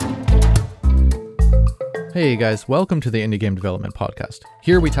Hey guys, welcome to the Indie Game Development Podcast.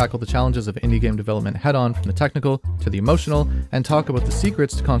 Here we tackle the challenges of indie game development head-on, from the technical to the emotional, and talk about the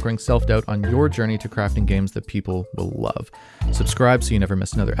secrets to conquering self-doubt on your journey to crafting games that people will love. Subscribe so you never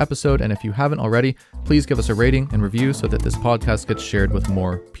miss another episode, and if you haven't already, please give us a rating and review so that this podcast gets shared with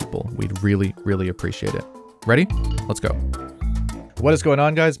more people. We'd really appreciate it. Ready? Let's go. What is going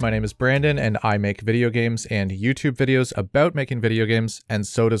on, guys? My name is Brandon, and I make video games and YouTube videos about making video games, and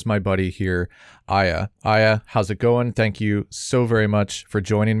so does my buddy here, AIA. AIA, how's it going? Thank you so very much for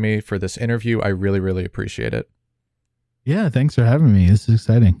joining me for this interview. I really appreciate it. Yeah, thanks for having me. This is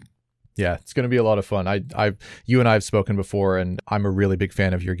exciting. Yeah, it's going to be a lot of fun. You and I have spoken before, and I'm a really big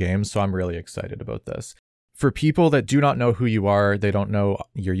fan of your games, so I'm really excited about this. For people that do not know who you are, they don't know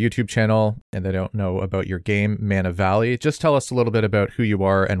your YouTube channel, and they don't know about your game, Mana Valley, just tell us a little bit about who you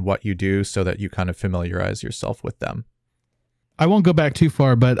are and what you do so that you kind of familiarize yourself with them. I won't go back too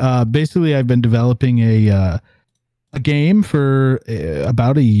far, but basically I've been developing a game for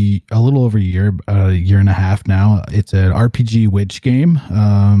about a little over a year and a half now. It's an RPG witch game,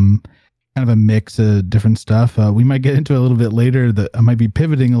 kind of a mix of different stuff. We might get into it a little bit later. That I might be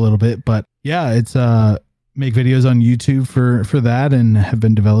pivoting a little bit, but yeah, it's make videos on YouTube for that, and have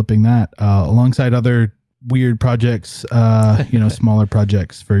been developing that alongside other weird projects, smaller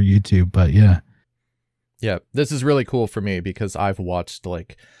projects for YouTube. But yeah, this is really cool for me because I've watched,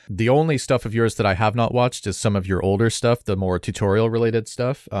 like, the only stuff of yours that I have not watched is some of your older stuff, the more tutorial related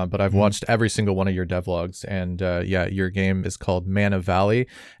stuff. But I've watched every single one of your devlogs, and your game is called Mana Valley,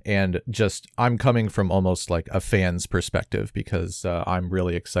 and just I'm coming from almost like a fan's perspective because I'm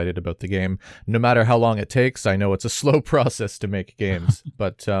really excited about the game. No matter how long it takes, I know it's a slow process to make games,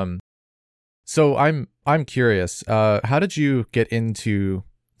 but so I'm curious. How did you get into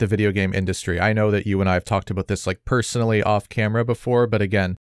the video game industry? I know that you and I have talked about this like personally off camera before, but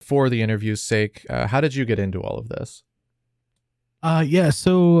again, for the interview's sake, how did you get into all of this?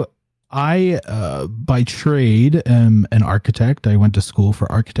 So I by trade am an architect. I went to school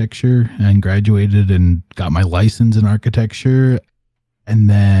for architecture and graduated and got my license in architecture, and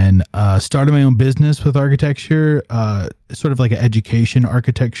then started my own business with architecture, sort of like an education.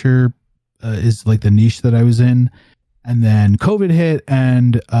 Architecture is like the niche that I was in. And then COVID hit,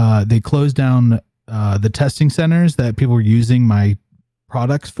 and they closed down the testing centers that people were using my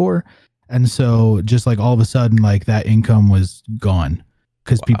products for. And so just like all of a sudden, like that income was gone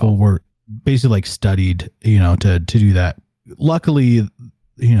because people were basically like studied, to do that. Luckily,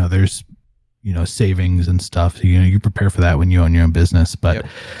 there's, savings and stuff. You prepare for that when you own your own business. But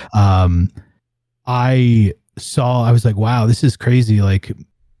I was like, wow, this is crazy. Like,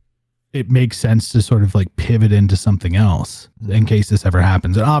 it makes sense to sort of like pivot into something else in case this ever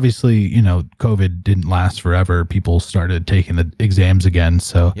happens. And obviously, COVID didn't last forever. People started taking the exams again.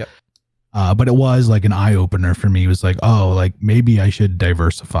 So, but it was like an eye opener for me. It was like, oh, like maybe I should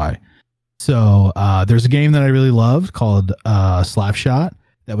diversify. So there's a game that I really loved called Slapshot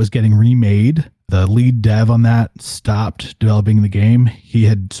that was getting remade. The lead dev on that stopped developing the game. He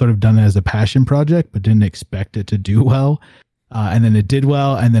had sort of done it as a passion project, but didn't expect it to do well. And then it did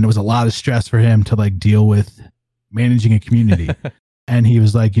well. And then it was a lot of stress for him to like deal with managing a community. And he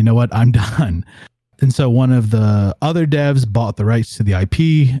was like, you know what, I'm done. And so one of the other devs bought the rights to the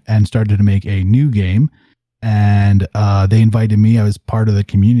IP and started to make a new game. And they invited me. I was part of the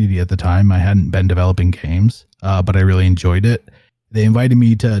community at the time. I hadn't been developing games, but I really enjoyed it. They invited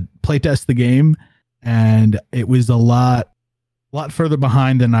me to playtest the game, and it was a lot further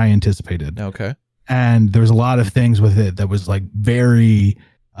behind than I anticipated. Okay. And there was a lot of things with it that was like very,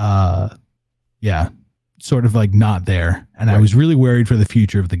 sort of like not there. And right. I was really worried for the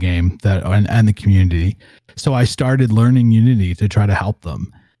future of the game and the community. So I started learning Unity to try to help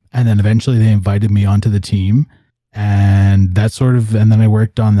them. And then eventually they invited me onto the team, and and then I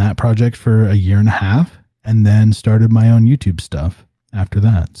worked on that project for a year and a half, and then started my own YouTube stuff after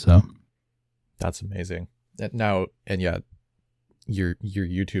that. So that's amazing. Now, and yeah, your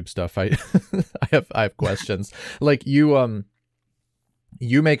YouTube stuff, I have questions. Like you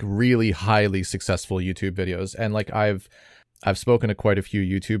make really highly successful YouTube videos, and like I've spoken to quite a few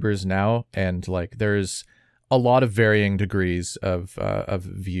YouTubers now, and like there's a lot of varying degrees of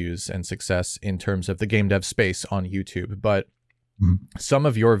views and success in terms of the game dev space on YouTube, but some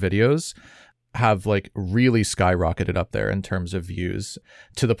of your videos have like really skyrocketed up there in terms of views,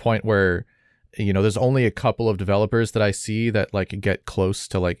 to the point where there's only a couple of developers that I see that like get close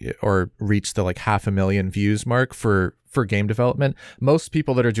to like, or reach the like 500,000 views mark for game development. Most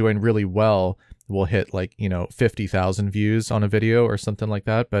people that are doing really well will hit like, 50,000 views on a video or something like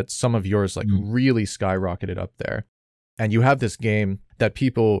that. But some of yours like really skyrocketed up there. and you have this game that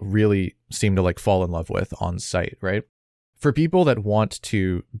people really seem to like fall in love with on site, right? For people that want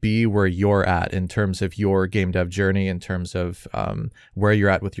to be where you're at in terms of your game dev journey, in terms of where you're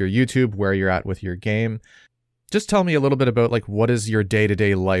at with your YouTube, where you're at with your game, just tell me a little bit about like what is your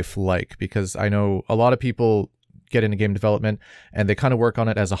day-to-day life like? Because I know a lot of people get into game development and they kind of work on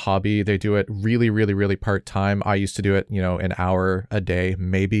it as a hobby. They do it really, really, really part-time. I used to do it, an hour a day,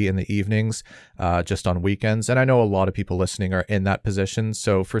 maybe in the evenings, just on weekends. And I know a lot of people listening are in that position.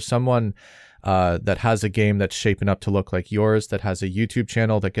 So for someone that has a game that's shaping up to look like yours, that has a YouTube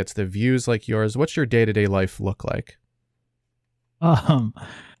channel that gets the views like yours, what's your day-to-day life look like?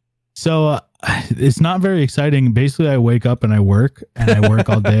 So it's not very exciting. Basically, I wake up and I work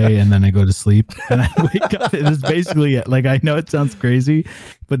all day and then I go to sleep and I wake up. It's basically it. Like, I know it sounds crazy,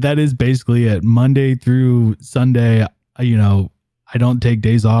 but that is basically it. Monday through Sunday, I don't take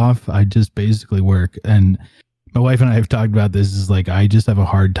days off. I just basically work. And my wife and I have talked about this, is like, I just have a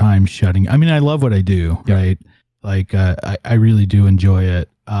hard time shutting. I mean, I love what I do, right? Like, I really do enjoy it.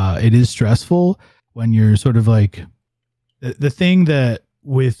 It is stressful when you're sort of like the thing that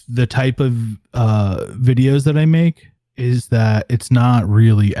with the type of videos that I make is that it's not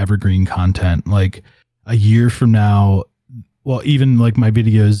really evergreen content. Like a year from now, well, even like my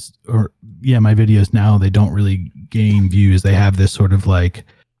videos now, they don't really gain views. They have this sort of like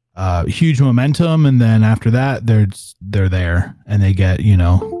huge momentum, and then after that they're there and they get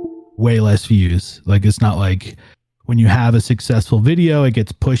way less views. Like, it's not like when you have a successful video, it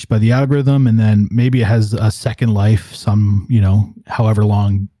gets pushed by the algorithm and then maybe it has a second life, some however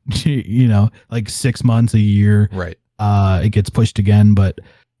long, like 6 months, a year, right? It gets pushed again. But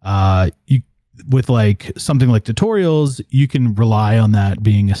you, with like something like tutorials, you can rely on that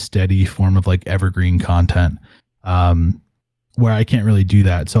being a steady form of like evergreen content, where I can't really do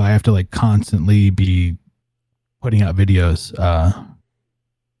that. So I have to like constantly be putting out videos.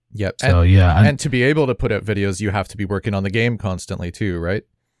 Yep. So and to be able to put out videos, you have to be working on the game constantly too, right?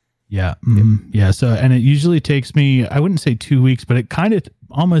 Yeah. Mm-hmm. Yeah. So, and it usually takes me, I wouldn't say 2 weeks, but it kind of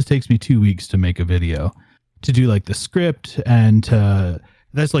almost takes me 2 weeks to make a video, to do like the script, and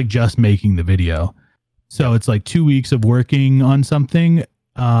that's like just making the video. So it's like 2 weeks of working on something,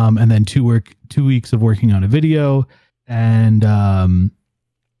 and then 2 weeks of working on a video, and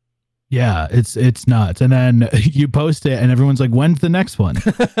yeah, it's nuts. And then you post it and everyone's like, when's the next one?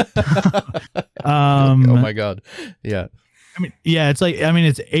 Oh my God. Yeah. I mean, yeah, it's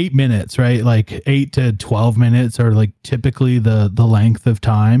 8 minutes, right? Like 8 to 12 minutes are like typically the length of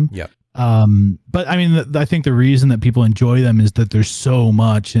time. Yep. But I mean, I think the reason that people enjoy them is that there's so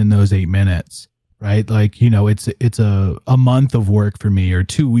much in those 8 minutes, right? Like, it's a month of work for me, or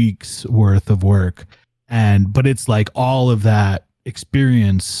 2 weeks worth of work. But it's like all of that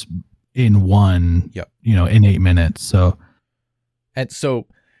experience in one, in 8 minutes. So, and so,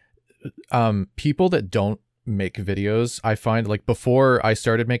 people that don't make videos, I find, like, before I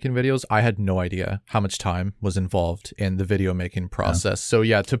started making videos, I had no idea how much time was involved in the video making process. So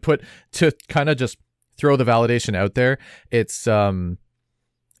yeah, to kind of just throw the validation out there, it's, and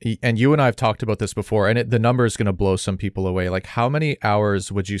you and I have talked about this before, and the number is going to blow some people away. Like, how many hours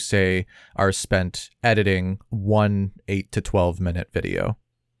would you say are spent editing one 8 to 12 minute video?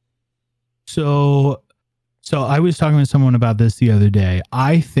 So I was talking with someone about this the other day.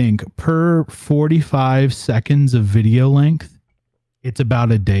 I think per 45 seconds of video length, it's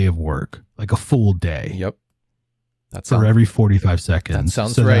about a day of work, like a full day. Yep. That's for every 45 seconds. That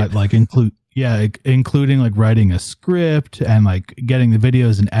sounds right. That like including like writing a script and like getting the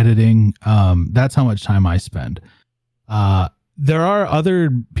videos and editing. That's how much time I spend. There are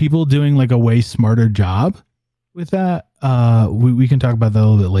other people doing like a way smarter job with that. We can talk about that a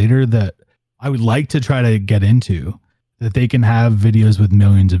little bit later, that I would like to try to get into, that they can have videos with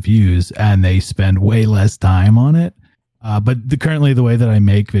millions of views and they spend way less time on it. But currently the way that I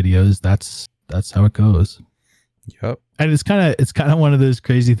make videos, that's how it goes. Yep. And it's kind of one of those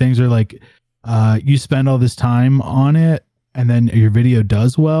crazy things where like, you spend all this time on it and then your video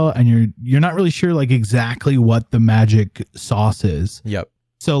does well and you're not really sure like exactly what the magic sauce is. Yep.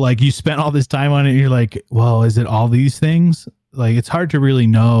 So like you spent all this time on it and you're like, well, is it all these things? Like, it's hard to really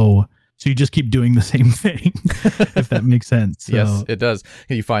know. So you just keep doing the same thing, if that makes sense. So, yes, it does.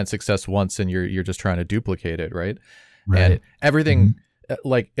 You find success once and you're just trying to duplicate it, right? Right. And everything,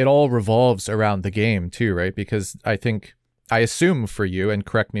 like, it all revolves around the game too, right? Because I assume for you, and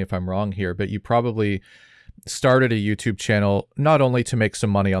correct me if I'm wrong here, but you probably started a YouTube channel not only to make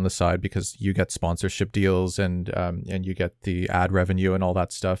some money on the side, because you get sponsorship deals and you get the ad revenue and all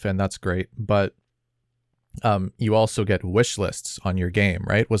that stuff, and that's great, but you also get wish lists on your game,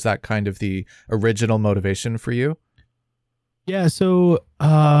 right? Was that kind of the original motivation for you? Yeah, so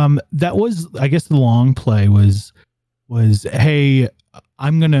that was, I guess, the long play was hey, I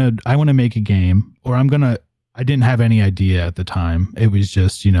want to make a game, or I didn't have any idea at the time. It was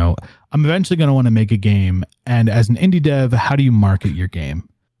just, I'm eventually going to want to make a game, and as an indie dev, how do you market your game?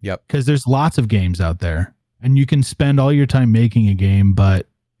 Yep. Because there's lots of games out there, and you can spend all your time making a game, but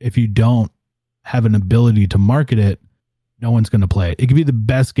if you don't have an ability to market it, no one's going to play it. It could be the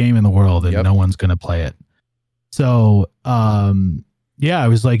best game in the world, and no one's going to play it. So, I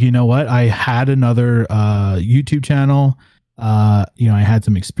was like, you know what? I had another YouTube channel. I had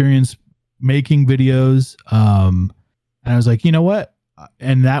some experience making videos. And I was like, you know what?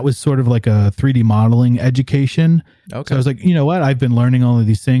 And that was sort of like a 3D modeling education. Okay. So I was like, you know what? I've been learning all of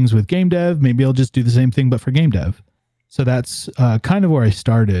these things with game dev. Maybe I'll just do the same thing, but for game dev. So that's kind of where I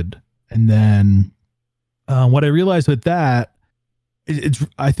started. And then what I realized with that, it's,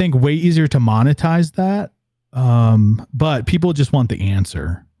 I think, way easier to monetize that. But people just want the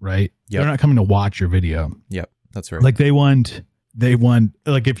answer, right? Yep. They're not coming to watch your video. Yep. That's right. Like they want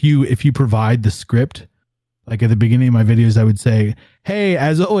like if you provide the script, like at the beginning of my videos, I would say, hey,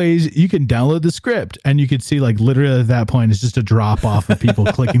 as always, you can download the script, and you could see like literally at that point, it's just a drop off of people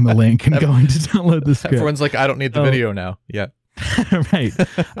clicking the link and going to download the script. Everyone's like, I don't need the video now. Yeah. Right.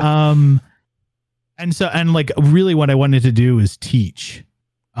 And like really what I wanted to do is teach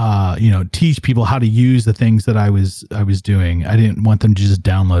people how to use the things that I was doing. I didn't want them to just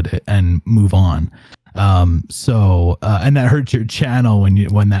download it and move on. And that hurts your channel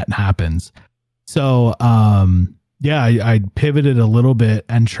when that happens. So, I pivoted a little bit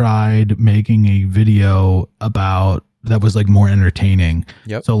and tried making a video that was like more entertaining.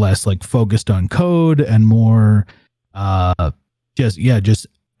 Yep. So less like focused on code and more, just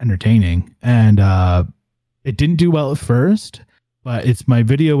entertaining. And, it didn't do well at first, but it's my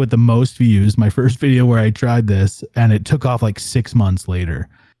video with the most views, my first video where I tried this, and it took off like 6 months later.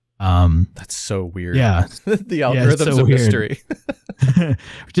 That's so weird. Yeah. The algorithms of mystery.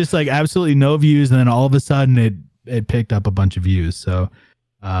 Just like absolutely no views. And then all of a sudden it picked up a bunch of views. So,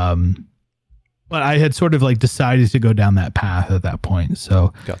 but I had sort of like decided to go down that path at that point.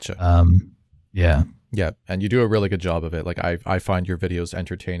 So, gotcha. Yeah. Yeah. And you do a really good job of it. Like I find your videos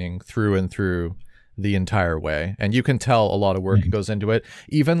entertaining through and through the entire way. And you can tell a lot of work goes into it.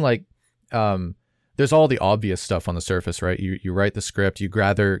 Even like, there's all the obvious stuff on the surface, right? You write the script, you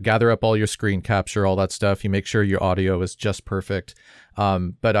gather up all your screen capture, all that stuff. You make sure your audio is just perfect.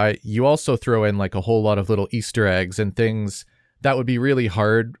 But you also throw in like a whole lot of little Easter eggs and things that would be really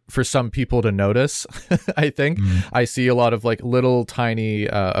hard for some people to notice. I think I see a lot of like little tiny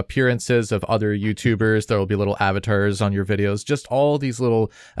appearances of other YouTubers. There will be little avatars on your videos, just all these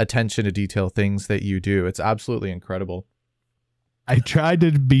little attention to detail things that you do. It's absolutely incredible. I tried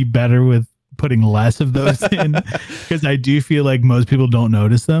to be better with putting less of those in because I do feel like most people don't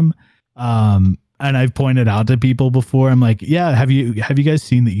notice them. And I've pointed out to people before, I'm like, yeah, have you guys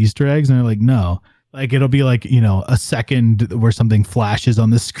seen the Easter eggs? And they're like, no. Like it'll be like, a second where something flashes on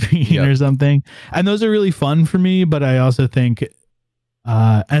the screen or something. And those are really fun for me, but I also think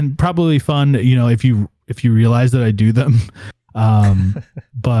and probably fun, if you realize that I do them.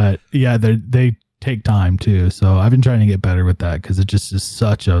 But yeah, they take time too. So I've been trying to get better with that because it just is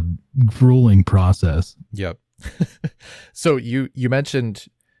such a grueling process. Yep. So you mentioned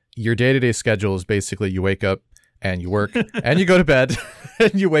your day-to-day schedule is basically you wake up and you work and you go to bed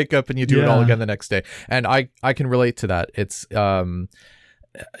and you wake up and you do it all again the next day. And I can relate to that. It's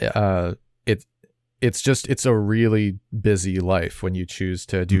it's a really busy life when you choose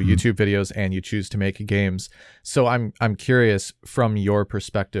to do YouTube videos and you choose to make games. So I'm curious from your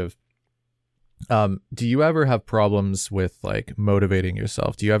perspective, do you ever have problems with like motivating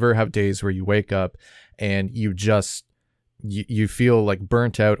yourself? Do you ever have days where you wake up and you just you feel like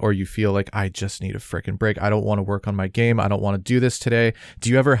burnt out, or you feel like I just need a freaking break? I don't want to work on my game. I don't want to do this today.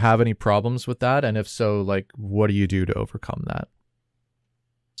 Do you ever have any problems with that? And if so, like, what do you do to overcome that?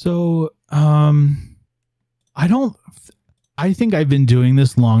 So, I think I've been doing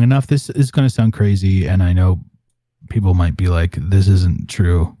this long enough. This is going to sound crazy, and I know people might be like, this isn't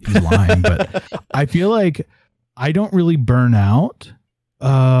true, he's lying, but I feel like I don't really burn out.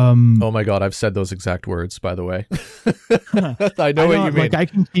 Oh my God, I've said those exact words, by the way. I know what you mean. Like I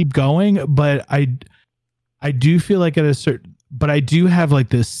can keep going, but I do feel like but I do have like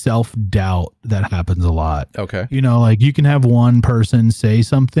this self-doubt that happens a lot. Okay. Like you can have one person say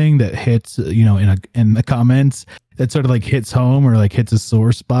something that hits, in the comments that sort of like hits home or like hits a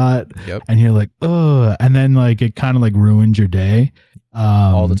sore spot. Yep. And you're like, oh, and then like it kind of like ruins your day.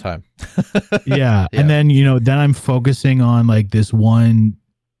 All the time. Yeah. And then, then I'm focusing on like this one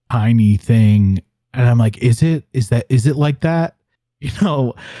tiny thing And I'm like, is it like that? You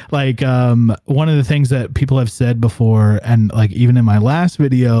know, like one of the things that people have said before, and like even in my last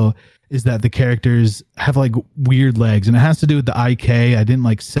video, is that the characters have like weird legs, and it has to do with the IK. I didn't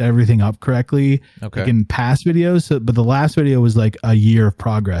like set everything up correctly, Okay. like in past videos. So, but the last video was like a year of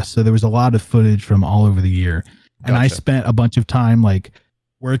progress, so there was a lot of footage from all over the year, and I Gotcha. spent a bunch of time like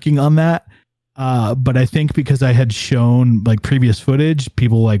working on that. But I think because I had shown like previous footage,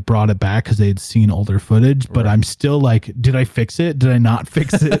 people like brought it back because they had seen older footage. But Right. I'm still like, did I fix it? Did I not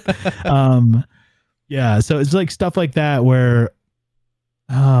fix it? Yeah. So it's like stuff like that where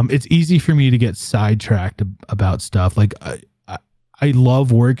it's easy for me to get sidetracked about stuff. Like I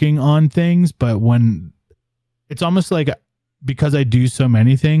love working on things, but when it's almost like because I do so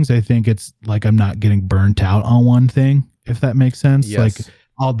many things, I think it's like I'm not getting burnt out on one thing, if that makes sense. Yes. Like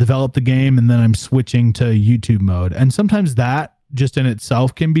I'll develop the game and then I'm switching to YouTube mode. And sometimes that just in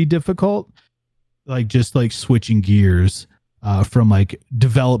itself can be difficult. Like just like switching gears from like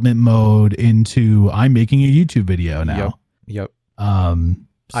development mode into I'm making a YouTube video now. Yep.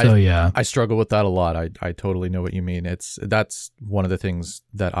 Yeah. I struggle with that a lot. I totally know what you mean. That's one of the things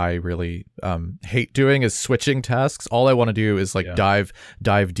that I really hate doing is switching tasks. All I want to do is like dive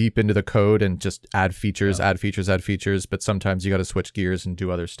deep into the code and just add features. But sometimes you got to switch gears and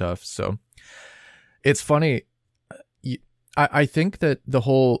do other stuff. So it's funny. I think that the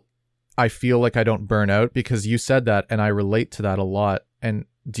whole I feel like I don't burn out because you said that and I relate to that a lot. And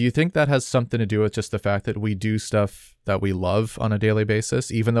do you think that has something to do with just the fact that we do stuff that we love on a daily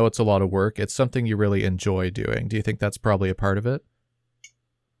basis, even though it's a lot of work? It's something you really enjoy doing. Do you think that's probably a part of it?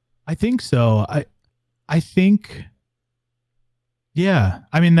 I think so. I think, yeah.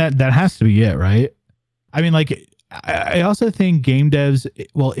 I mean, that has to be it, right? I mean, like, I also think game devs,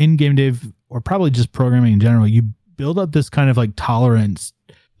 well, in game dev or probably just programming in general, you build up this kind of like tolerance.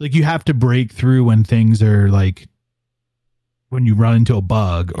 Like you have to break through when things are like, when you run into a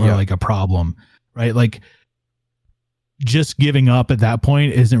bug or like a problem, right? Like just giving up at that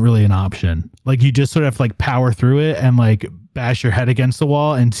point isn't really an option. Like you just sort of like power through it and like bash your head against the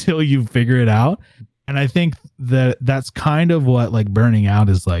wall until you figure it out. And I think that that's kind of what like burning out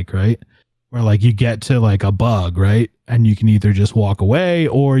is like, right? Where like you get to like a bug, right? And you can either just walk away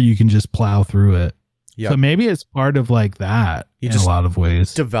or you can just plow through it. So maybe it's part of like that in a lot of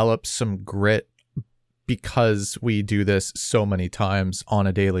ways. Develop some grit because we do this so many times on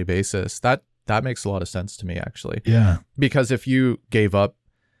a daily basis. That makes a lot of sense to me, actually. Yeah. Because if you gave up,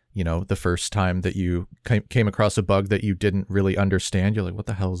 you know, the first time that you came across a bug that you didn't really understand, you're like, what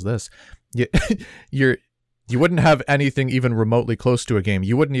the hell is this? You wouldn't have anything even remotely close to a game.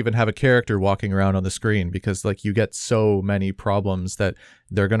 You wouldn't even have a character walking around on the screen because like you get so many problems that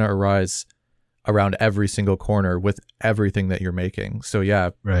they're going to arise around every single corner with everything that you're making. So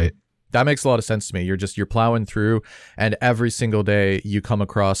yeah. Right. That makes a lot of sense to me. You're plowing through and every single day you come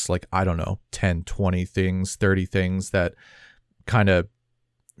across like, I don't know, 10, 20 things, 30 things that kind of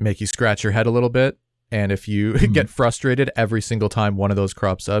make you scratch your head a little bit. And if you get frustrated every single time one of those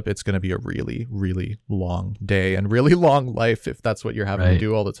crops up, it's going to be a really, really long day and really long life if that's what you're having to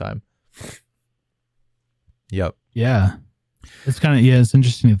do all the time. Yep. Yeah. It's kind of, it's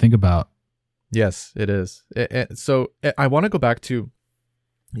interesting to think about. Yes, it is. So I want to go back to,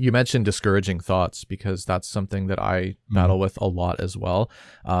 you mentioned discouraging thoughts because that's something that I battle with a lot as well.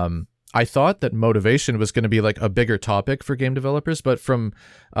 I thought that motivation was going to be like a bigger topic for game developers, but from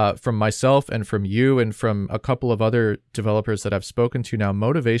myself and from you and from a couple of other developers that I've spoken to now,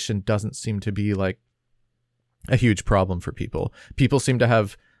 motivation doesn't seem to be like a huge problem for people. People seem to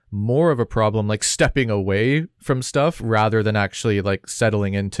have more of a problem like stepping away from stuff rather than actually like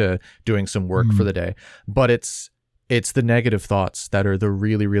settling into doing some work for the day. But it's the negative thoughts that are the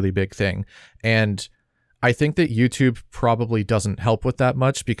really, really big thing. And I think that YouTube probably doesn't help with that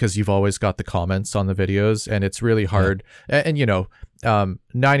much because you've always got the comments on the videos and it's really hard. And you know,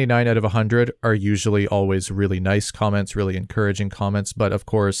 99 out of 100 are usually always really nice comments, really encouraging comments. But of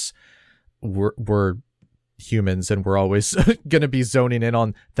course, we're humans and we're always going to be zoning in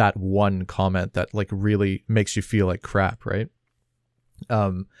on that one comment that like really makes you feel like crap, right?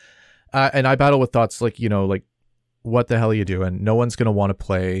 And I battle with thoughts like, you know, like, what the hell are you doing? No one's going to want to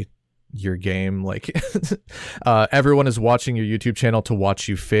play your game. Like everyone is watching your YouTube channel to watch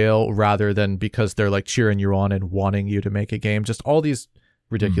you fail rather than because they're like cheering you on and wanting you to make a game. Just all these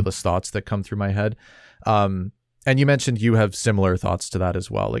ridiculous thoughts that come through my head. And you mentioned you have similar thoughts to that as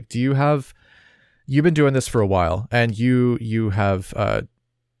well. Like, you've been doing this for a while and you have,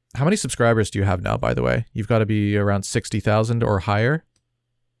 how many subscribers do you have now, by the way? You've got to be around 60,000 or higher.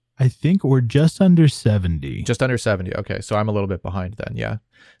 I think we're just under 70. Just under 70. Okay. So I'm a little bit behind then. Yeah.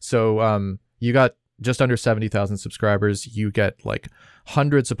 So you got just under 70,000 subscribers. You get like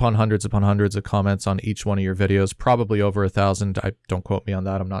hundreds upon hundreds upon hundreds of comments on each one of your videos, probably over 1,000. Don't quote me on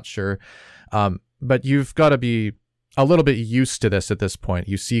that. I'm not sure. But you've got to be a little bit used to this at this point.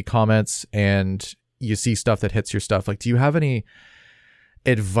 You see comments and you see stuff that hits your stuff. Like, do you have any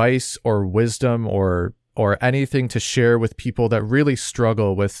advice or wisdom or anything to share with people that really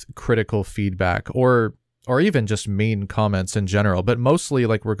struggle with critical feedback or even just mean comments in general, but mostly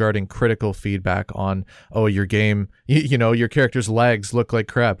like regarding critical feedback on, oh, your game, your character's legs look like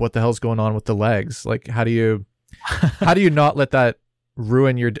crap. What the hell's going on with the legs? Like, how do you not let that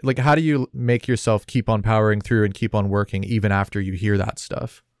ruin your, like, how do you make yourself keep on powering through and keep on working even after you hear that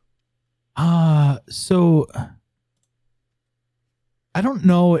stuff? So I don't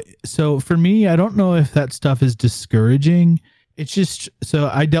know. So for me, I don't know if that stuff is discouraging. It's just, so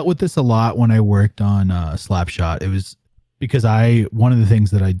I dealt with this a lot when I worked on Slapshot. It was because one of the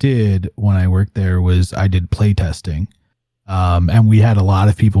things that I did when I worked there was I did play testing. And we had a lot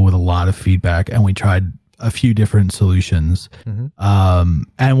of people with a lot of feedback, and we tried a few different solutions. Mm-hmm.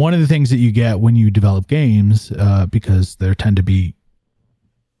 And one of the things that you get when you develop games, because there tend to be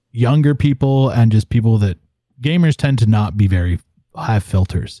younger people and just people that gamers tend to not be have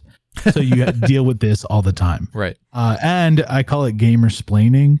filters. So you deal with this all the time. Right. And I call it gamer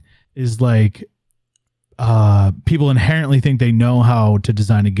splaining, is like, people inherently think they know how to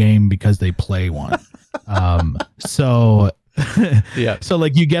design a game because they play one. So yeah. So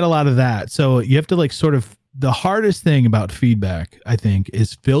like you get a lot of that. So you have to like sort of, the hardest thing about feedback, I think,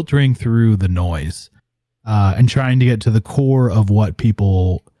 is filtering through the noise, and trying to get to the core of what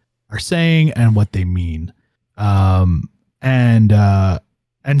people are saying and what they mean.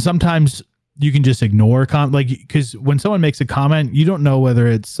 And sometimes you can just ignore because when someone makes a comment, you don't know whether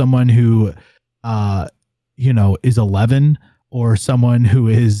it's someone who, is 11 or someone who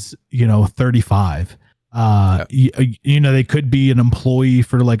is, 35. They could be an employee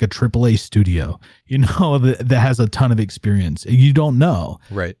for like a AAA studio, that has a ton of experience. You don't know.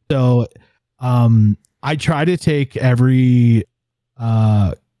 Right. So, I try to take every,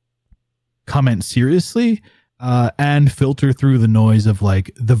 comment seriously, and filter through the noise of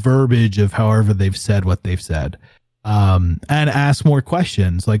like the verbiage of however they've said what they've said, and ask more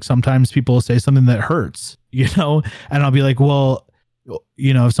questions. Like sometimes people say something that hurts, and I'll be like, well,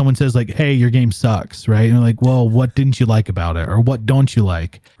 if someone says like, hey, your game sucks, right? And I'm like, well, what didn't you like about it? Or what don't you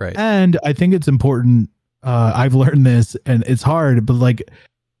like? Right. And I think it's important. I've learned this, and it's hard, but like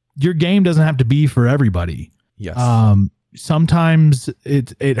your game doesn't have to be for everybody. Yes. Sometimes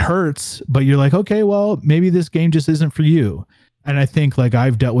it hurts, but you're like, okay, well, maybe this game just isn't for you. And I think like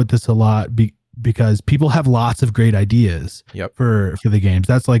I've dealt with this a lot because people have lots of great ideas. Yep. for the games.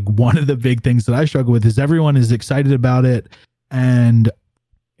 That's like one of the big things that I struggle with, is everyone is excited about it. And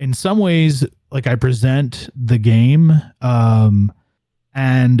in some ways, like I present the game,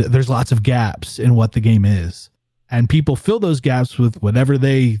 and there's lots of gaps in what the game is, and people fill those gaps with whatever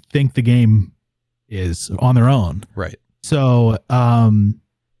they think the game is on their own. Right. So,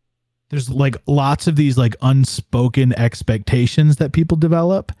 there's like lots of these like unspoken expectations that people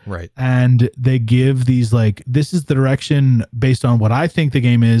develop. Right. And they give these like, this is the direction based on what I think the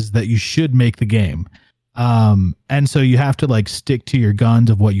game is that you should make the game. And so you have to like stick to your guns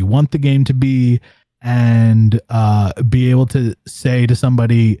of what you want the game to be, and be able to say to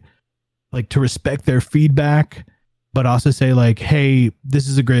somebody, like, to respect their feedback, but also say like, hey, this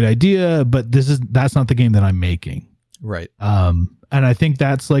is a great idea, but that's not the game that I'm making. Right. And I think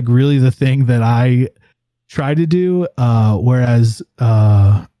that's like really the thing that I try to do. Whereas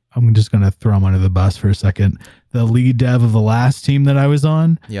I'm just going to throw him under the bus for a second. The lead dev of the last team that I was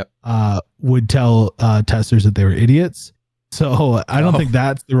on, yep, would tell testers that they were idiots. So I don't think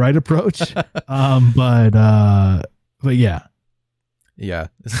that's the right approach. But yeah. Yeah.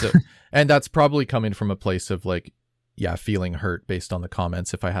 So, and that's probably coming from a place of like, yeah, feeling hurt based on the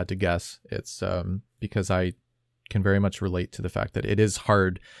comments. If I had to guess, it's because I can very much relate to the fact that it is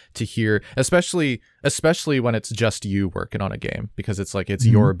hard to hear, especially when it's just you working on a game, because it's like it's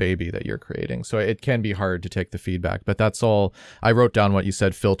your baby that you're creating. So it can be hard to take the feedback, but that's all. I wrote down what you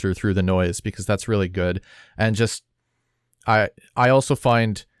said, filter through the noise, because that's really good. And just I also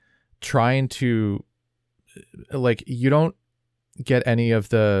find trying to, like, you don't get any of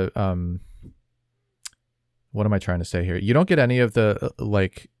the what am I trying to say here? You don't get any of the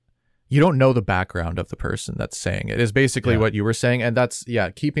like, you don't know the background of the person that's saying it, is basically what you were saying. And that's,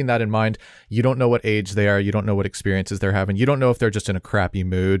 keeping that in mind. You don't know what age they are. You don't know what experiences they're having. You don't know if they're just in a crappy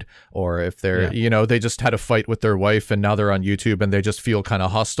mood, or if they're, they just had a fight with their wife and now they're on YouTube and they just feel kind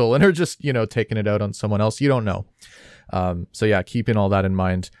of hostile and are just, taking it out on someone else. You don't know. So yeah, keeping all that in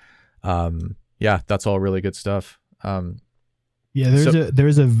mind. Yeah, that's all really good stuff. Yeah,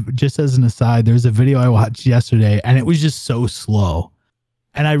 there's a just as an aside, there's a video I watched yesterday and it was just so slow.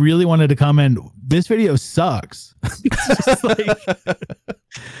 And I really wanted to comment, this video sucks. It's just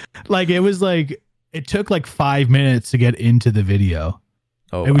like it was like it took like 5 minutes to get into the video.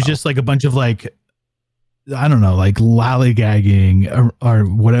 Oh, it was just like a bunch of like, I don't know, like lollygagging or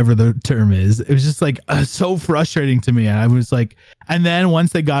whatever the term is. It was just like so frustrating to me. And I was like, and then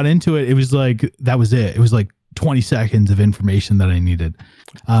once they got into it, it was like, that was it. It was like 20 seconds of information that I needed.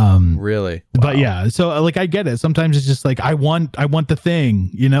 Really? Wow. But yeah, so like I get it. Sometimes it's just like I want the thing,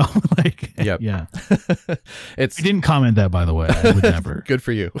 you know? Like yep. Yeah. I didn't comment that, by the way. I would never. Good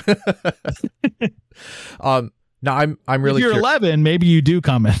for you. Now I'm really if you're 11, maybe you do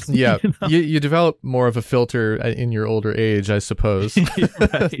comment. Yeah. You know? you develop more of a filter in your older age, I suppose.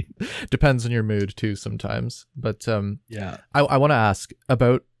 Right. Depends on your mood too sometimes. But yeah. I want to ask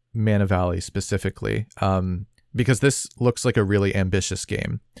about Mana Valley specifically, because this looks like a really ambitious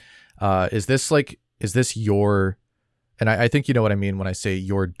game. Is this your, and I think you know what I mean when I say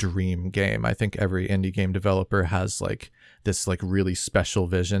your dream game. I think every indie game developer has like this like really special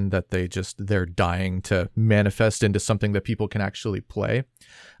vision that they're dying to manifest into something that people can actually play.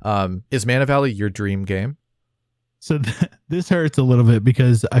 Is Mana Valley your dream game? So this hurts a little bit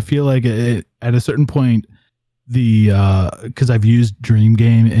because I feel like at a certain point, because I've used dream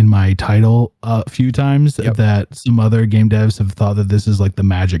game in my title a few times, yep. that some other game devs have thought that this is like the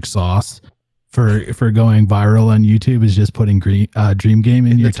magic sauce for going viral on YouTube, is just putting dream game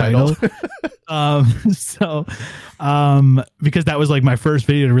in your title. Because that was like my first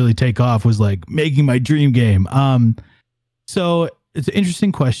video to really take off, was like making my dream game. So it's an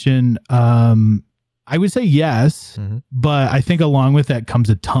interesting question. I would say yes, but I think along with that comes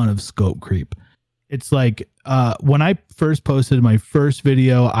a ton of scope creep. It's like when I first posted my first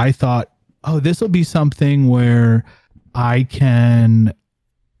video, I thought, oh, this will be something where I can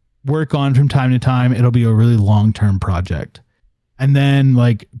work on from time to time. It'll be a really long-term project. And then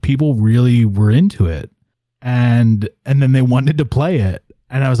like people really were into it, and then they wanted to play it.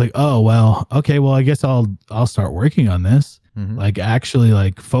 And I was like, oh, well, okay, well, I guess I'll start working on this, like actually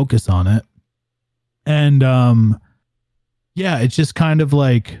like focus on it. And yeah, it's just kind of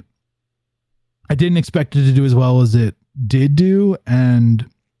like, I didn't expect it to do as well as it did do. And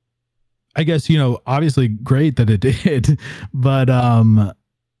I guess, you know, obviously great that it did, but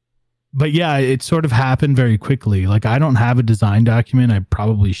yeah, it sort of happened very quickly. Like I don't have a design document. I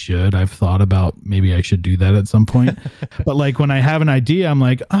probably should. I've thought about maybe I should do that at some point. But like when I have an idea, I'm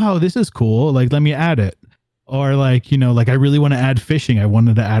like, oh, this is cool. Like, let me add it. Or like, you know, like I really want to add fishing. I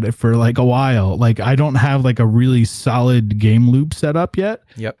wanted to add it for like a while. Like I don't have like a really solid game loop set up yet.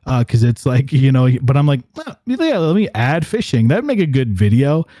 Yep. Cause it's like, you know, but I'm like, oh, yeah, let me add fishing. That'd make a good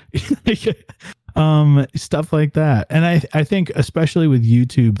video. Stuff like that. And I think especially with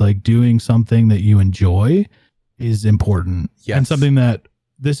YouTube, like doing something that you enjoy is important. Yes. And something that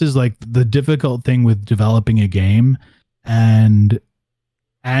this is like the difficult thing with developing a game and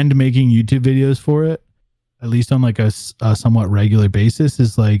making YouTube videos for it, at least on like a somewhat regular basis,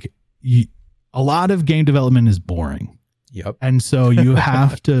 is like a lot of game development is boring. Yep. And so you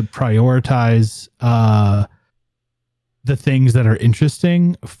have to prioritize the things that are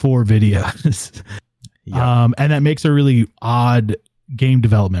interesting for videos. Yep. And that makes a really odd game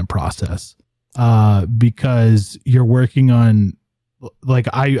development process because you're working on, like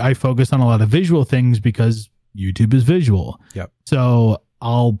I focus on a lot of visual things because YouTube is visual. Yep. So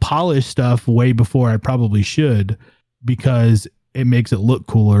I'll polish stuff way before I probably should because it makes it look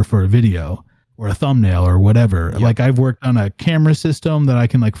cooler for a video or a thumbnail or whatever. Yep. Like I've worked on a camera system that I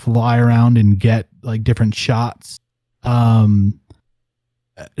can like fly around and get like different shots for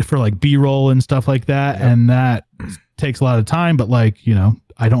like B-roll and stuff like that. Yep. And that takes a lot of time, but like, you know,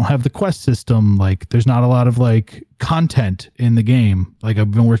 I don't have the quest system. Like there's not a lot of like content in the game. Like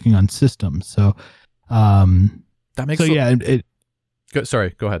I've been working on systems. So, that makes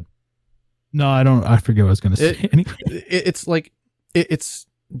sorry, go ahead. No, I forget what I was going to say. It's like, it's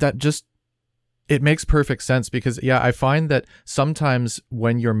that just, it makes perfect sense because I find that sometimes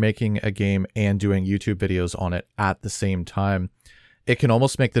when you're making a game and doing YouTube videos on it at the same time, it can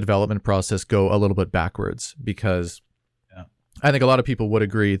almost make the development process go a little bit backwards because I think a lot of people would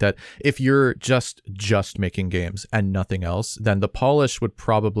agree that if you're just making games and nothing else, then the polish would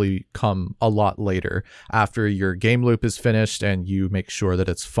probably come a lot later after your game loop is finished and you make sure that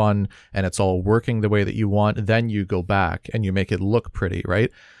it's fun and it's all working the way that you want. Then you go back and you make it look pretty,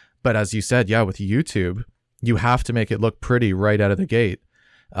 right? But as you said, with YouTube, you have to make it look pretty right out of the gate.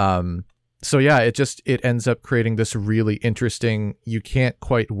 So yeah, it ends up creating this really interesting, you can't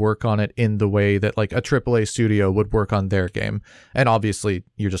quite work on it in the way that like a AAA studio would work on their game. And obviously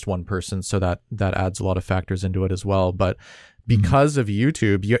you're just one person, so that adds a lot of factors into it as well. But because of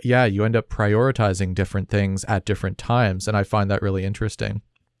YouTube, you end up prioritizing different things at different times. And I find that really interesting.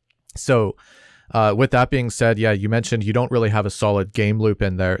 So with that being said, yeah, you mentioned you don't really have a solid game loop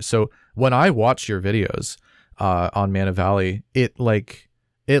in there. So when I watch your videos on Mana Valley, it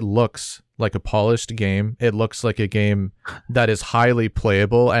looks like a polished game. It looks like a game that is highly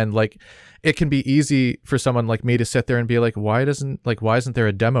playable, and like it can be easy for someone like me to sit there and be like, why isn't there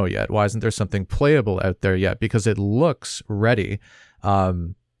a demo yet? Why isn't there something playable out there yet? Because it looks ready.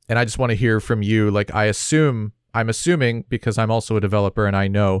 And I just want to hear from you. Like I'm assuming because I'm also a developer and I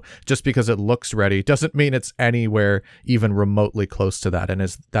know just because it looks ready doesn't mean it's anywhere even remotely close to that. And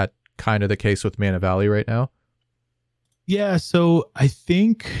is that kind of the case with Mana Valley right now? Yeah, so I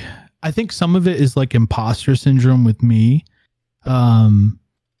think some of it is like imposter syndrome with me.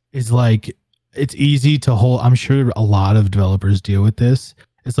 Is like it's easy to hold. I'm sure a lot of developers deal with this.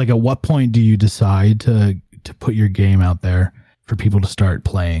 It's like, at what point do you decide to put your game out there for people to start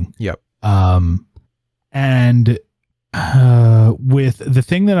playing? Yep. And with the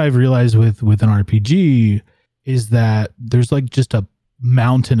thing that I've realized with an RPG is that there's like just a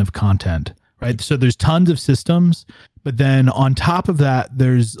mountain of content, right? So there's tons of systems, but then on top of that,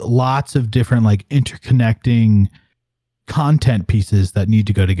 there's lots of different like interconnecting content pieces that need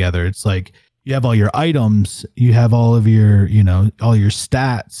to go together. It's like you have all your items, you have all of your, all your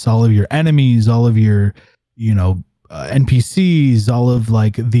stats, all of your enemies, all of your, NPCs, all of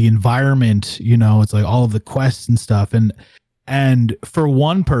like the environment, it's like all of the quests and stuff. And for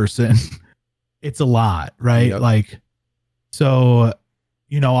one person, it's a lot, right? Yep. Like, so,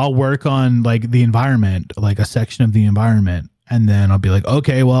 I'll work on like the environment, like a section of the environment. And then I'll be like,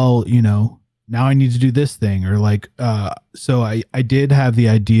 okay, well, now I need to do this thing, or like, so I did have the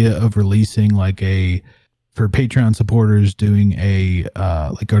idea of releasing like for Patreon supporters, doing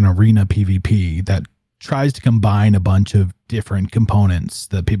like an arena PvP that tries to combine a bunch of different components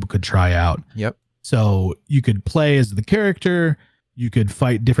that people could try out. Yep. So you could play as the character, you could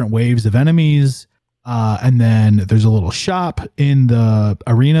fight different waves of enemies. And then there's a little shop in the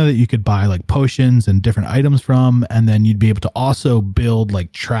arena that you could buy like potions and different items from. And then you'd be able to also build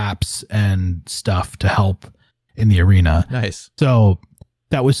like traps and stuff to help in the arena. Nice. So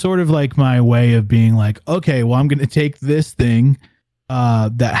that was sort of like my way of being like, okay, well, I'm going to take this thing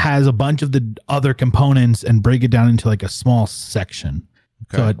that has a bunch of the other components and break it down into like a small section.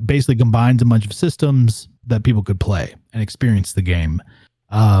 Okay. So it basically combines a bunch of systems that people could play and experience the game.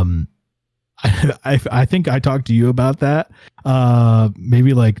 I think I talked to you about that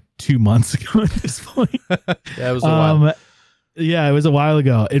maybe like 2 months ago at this point. Yeah, it was a while. Yeah, it was a while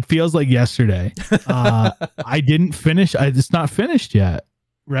ago. It feels like yesterday. I didn't finish. It's not finished yet,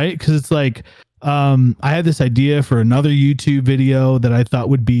 right? Because it's like I had this idea for another YouTube video that I thought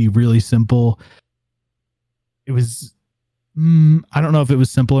would be really simple. It was I don't know if it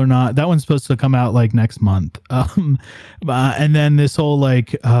was simple or not. That one's supposed to come out like next month. And then this whole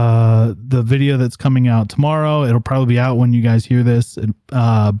like the video that's coming out tomorrow, it'll probably be out when you guys hear this.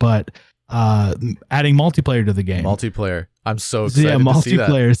 But adding multiplayer to the game. Multiplayer. I'm so excited to see that.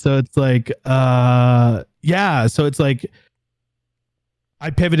 Multiplayer. So it's like so it's like I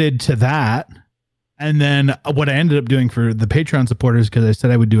pivoted to that. And then what I ended up doing for the Patreon supporters, because I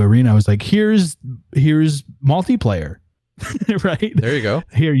said I would do arena, I was like, here's multiplayer. Right there you go.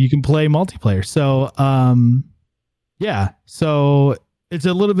 Here you can play multiplayer. So so it's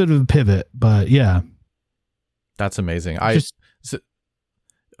a little bit of a pivot, but yeah, that's amazing.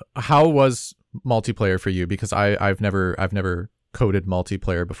 How was multiplayer for you? Because I've never coded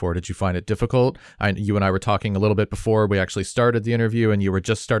multiplayer before. Did you find it difficult? You and I were talking a little bit before we actually started the interview, and you were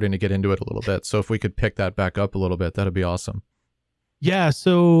just starting to get into it a little bit. So if we could pick that back up a little bit, that'd be awesome. Yeah.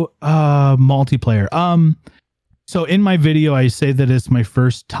 So multiplayer. So in my video, I say that it's my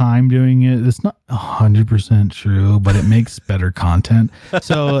first time doing it. It's not 100% true, but it makes better content.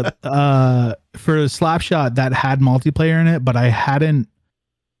 So for Slapshot, that had multiplayer in it, but I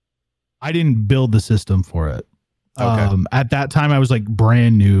didn't build the system for it. Okay. At that time, I was like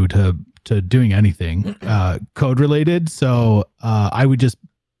brand new to doing anything code related. So I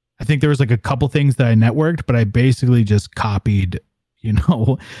think there was like a couple things that I networked, but I basically just copied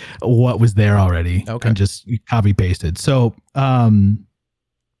what was there already. Okay. And just copy pasted. So,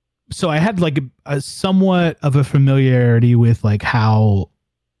 so I had like a somewhat of a familiarity with like how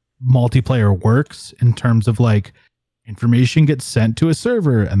multiplayer works in terms of like information gets sent to a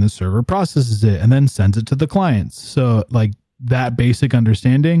server and the server processes it and then sends it to the clients. So like that basic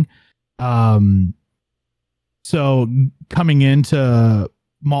understanding. So coming into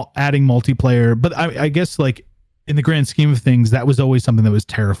adding multiplayer, but I guess like in the grand scheme of things, that was always something that was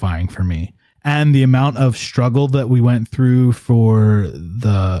terrifying for me. And the amount of struggle that we went through for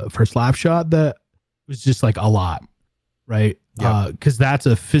Slapshot, that was just like a lot, right? Yep. Because that's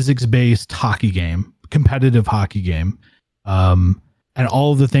a physics-based hockey game, competitive hockey game, and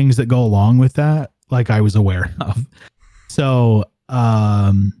all of the things that go along with that, like I was aware of. So,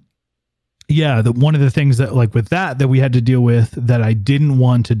 yeah, one of the things that like with that we had to deal with that I didn't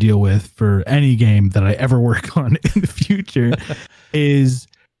want to deal with for any game that I ever work on in the future is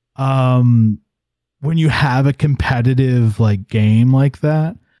when you have a competitive like game like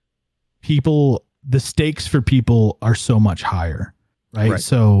that, the stakes for people are so much higher, right?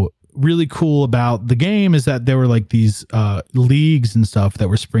 So really cool about the game is that there were like these leagues and stuff that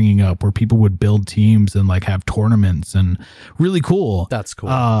were springing up where people would build teams and like have tournaments, and really cool. That's cool.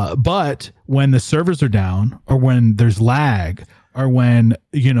 But when the servers are down, or when there's lag, or when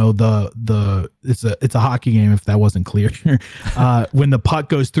it's a hockey game, if that wasn't clear, when the puck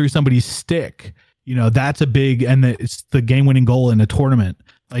goes through somebody's stick, that's a big, and it's the game-winning goal in a tournament.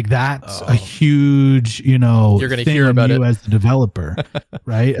 Like that's a huge, you're going to hear about it as the developer,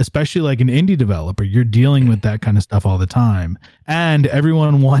 right? Especially like an indie developer, you're dealing with that kind of stuff all the time, and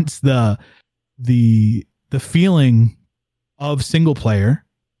everyone wants the feeling of single player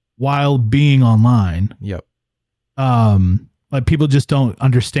while being online. Yep. Like people just don't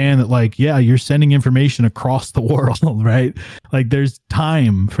understand that, like, yeah, you're sending information across the world, right? Like there's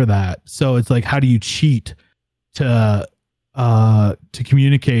time for that. So it's like, how do you cheat to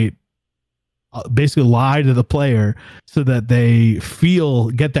communicate, basically lie to the player so that they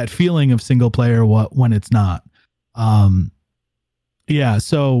get that feeling of single player when it's not. Yeah.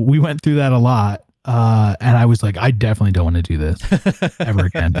 So we went through that a lot. And I was like, I definitely don't want to do this ever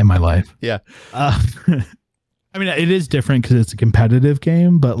again in my life. Yeah. I mean, it is different because it's a competitive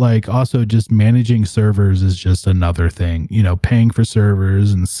game, but like also just managing servers is just another thing, paying for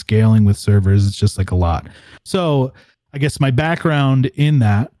servers and scaling with servers. It's just like a lot. So I guess my background in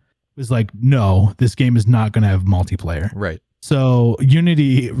that was like, no, this game is not going to have multiplayer. Right. So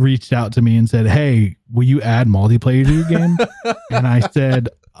Unity reached out to me and said, hey, will you add multiplayer to your game? And I said,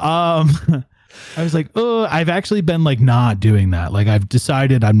 I was like, oh, I've actually been like not doing that. Like I've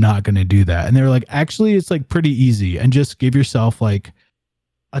decided I'm not going to do that. And they were like, actually, it's like pretty easy, and just give yourself like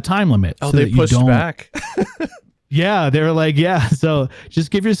a time limit. Oh, so they pushed back. Yeah, they were like, yeah. So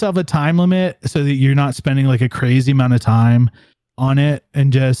just give yourself a time limit so that you're not spending like a crazy amount of time on it,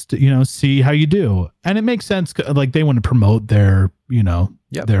 and just, see how you do. And it makes sense. Like they want to promote their,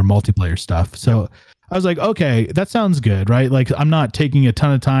 their multiplayer stuff. So I was like, okay, that sounds good, right? Like I'm not taking a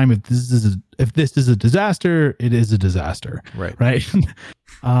ton of time. If this is a disaster, it is a disaster. Right.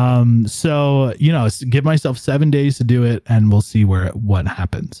 So, give myself 7 days to do it, and we'll see what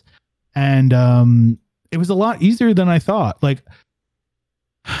happens. And, it was a lot easier than I thought. Like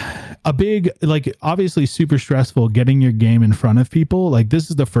obviously super stressful getting your game in front of people. Like this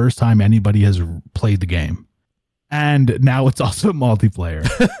is the first time anybody has played the game. And now it's also multiplayer.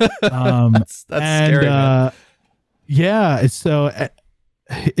 That's scary, man. Yeah,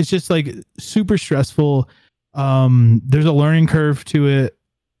 it's just like super stressful. There's a learning curve to it.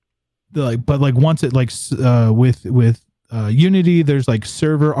 But once it with Unity, there's like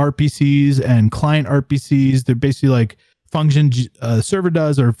server RPCs and client RPCs. They're basically like functions server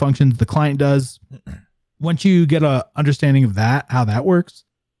does or functions the client does. Once you get a understanding of that, how that works,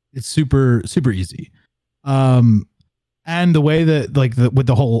 it's super, super easy. And the way that with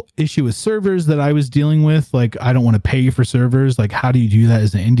the whole issue with servers that I was dealing with, like I don't want to pay for servers. Like how do you do that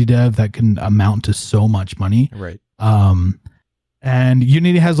as an indie dev? That can amount to so much money. Right. And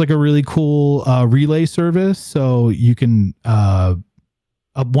Unity has like a really cool relay service. So you can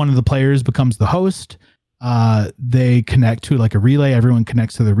one of the players becomes the host. They connect to like a relay. Everyone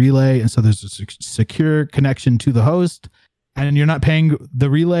connects to the relay. And so there's a secure connection to the host. And you're not paying. The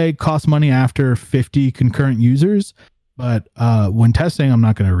relay costs money after 50 concurrent users. But when testing, I'm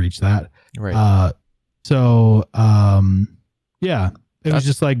not going to reach that. Right. Yeah, it was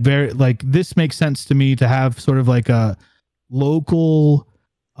just like very like this makes sense to me to have sort of like a local,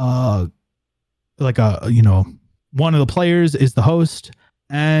 like a one of the players is the host,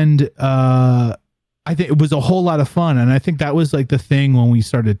 and I think it was a whole lot of fun, and I think that was like the thing when we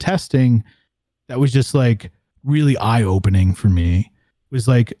started testing that was just like really eye opening for me. Was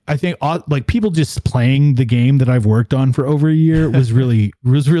like I think like people just playing the game that I've worked on for over a year was really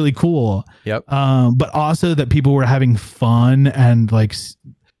cool. Yep. But also that people were having fun, and like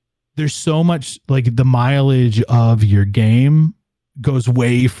there's so much like the mileage of your game goes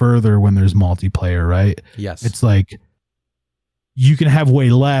way further when there's multiplayer, right? Yes. It's like you can have way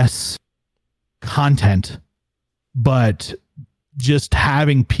less content, but just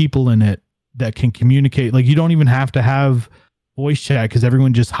having people in it that can communicate, like you don't even have to have voice chat because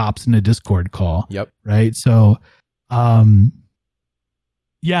everyone just hops in a Discord call. Yep. Right. So,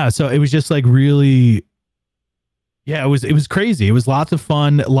 yeah, so it was just like really, yeah, it was crazy. It was lots of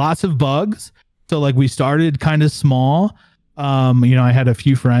fun, lots of bugs. So like we started kind of small. I had a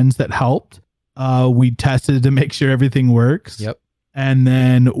few friends that helped. We tested to make sure everything works. Yep. And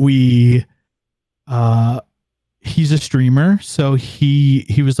then he's a streamer, so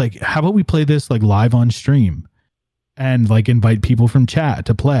he was like, how about we play this like live on stream and like invite people from chat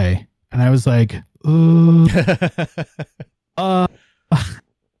to play? And I was like,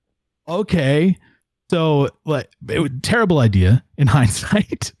 okay. So like terrible idea in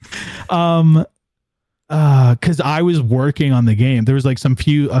hindsight. Cause I was working on the game. There was like a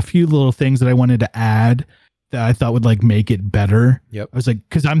few little things that I wanted to add that I thought would like make it better. Yep. I was like,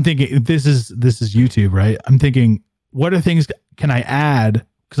 cause I'm thinking this is YouTube, right? I'm thinking, what are things can I add?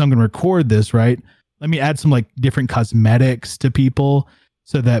 Cause I'm going to record this, right? Let me add some like different cosmetics to people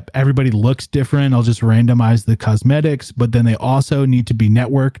so that everybody looks different. I'll just randomize the cosmetics, but then they also need to be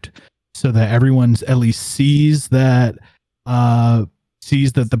networked so that everyone's at least sees that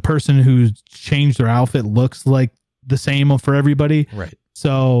the person who's changed their outfit looks like the same for everybody. Right.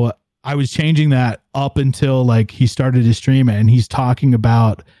 So I was changing that up until like he started to stream it, and he's talking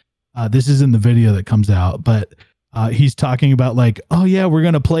about this is in the video that comes out, but he's talking about like, oh yeah, we're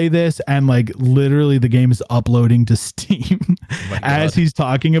gonna play this, and like literally the game is uploading to Steam as he's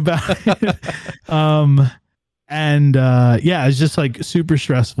talking about it. Yeah, it's just like super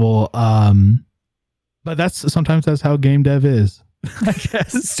stressful. But sometimes that's how game dev is. I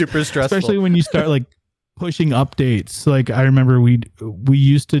guess super stressful, especially when you start like pushing updates. Like I remember we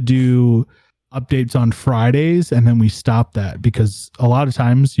used to do updates on Fridays, and then we stopped that because a lot of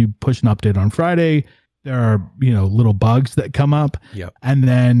times you push an update on Friday, there are little bugs that come up. Yep. And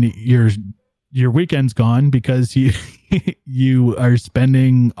then your weekend's gone because you are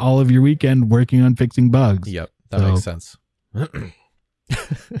spending all of your weekend working on fixing bugs. Yep, that makes sense.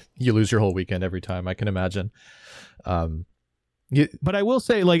 You lose your whole weekend every time, I can imagine. But I will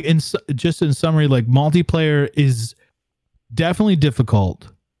say, like, in summary, like multiplayer is definitely difficult,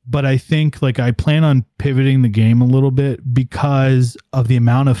 but I think like I plan on pivoting the game a little bit because of the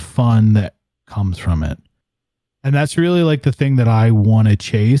amount of fun that comes from it. And that's really like the thing that I want to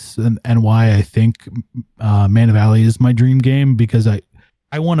chase, and why I think Man Valley is my dream game, because I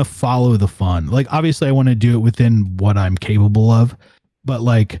want to follow the fun. Like obviously I want to do it within what I'm capable of, but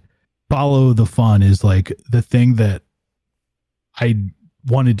like follow the fun is like the thing that I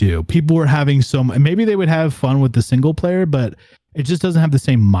want to do. People were having maybe they would have fun with the single player, but it just doesn't have the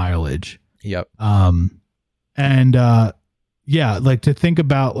same mileage. Yep. Yeah, like to think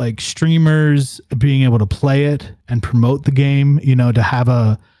about like streamers being able to play it and promote the game, to have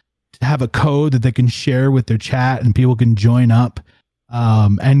a code that they can share with their chat and people can join up,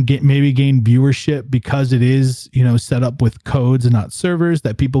 and gain viewership because it is, set up with codes and not servers,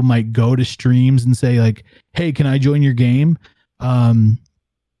 that people might go to streams and say like, hey, can I join your game? I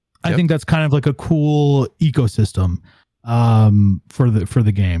think that's kind of like a cool ecosystem for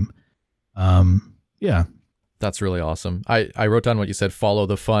the game. Yeah. That's really awesome. I wrote down what you said, follow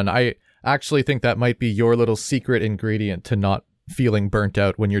the fun. I actually think that might be your little secret ingredient to not feeling burnt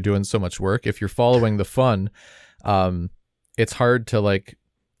out when you're doing so much work. If you're following the fun, it's hard to like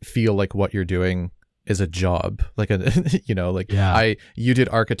feel like what you're doing is a job. Like you did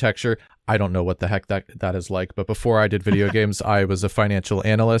architecture. I don't know what the heck that is like, but before I did video games, I was a financial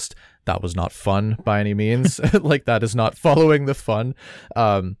analyst. That was not fun by any means. Like that is not following the fun.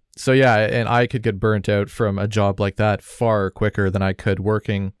 So yeah, and I could get burnt out from a job like that far quicker than I could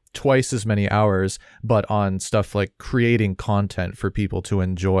working twice as many hours, but on stuff like creating content for people to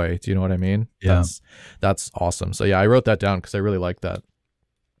enjoy. Do you know what I mean? Yeah. That's awesome. So yeah, I wrote that down because I really like that.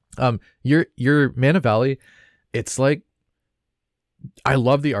 Your Man of Valley, it's like, I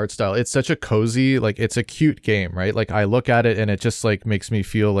love the art style. It's such a cozy, like it's a cute game, right? Like I look at it and it just like makes me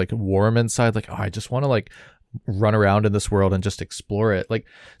feel like warm inside. Like, oh, I just want to like run around in this world and just explore it. Like,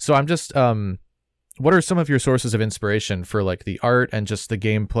 so I'm just, what are some of your sources of inspiration for like the art and just the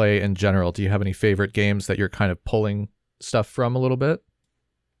gameplay in general? Do you have any favorite games that you're kind of pulling stuff from a little bit?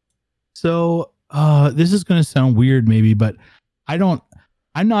 So, this is going to sound weird maybe, but I'm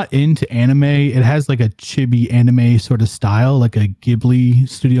not into anime. It has like a chibi anime sort of style, like a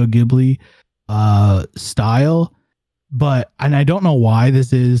Studio Ghibli style. And I don't know why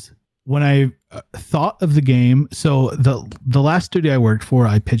this is, when I thought of the game, so the last studio I worked for,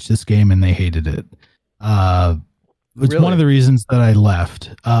 I pitched this game and they hated it. It's one of the reasons that I left,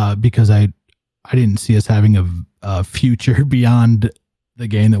 because I didn't see us having a future beyond the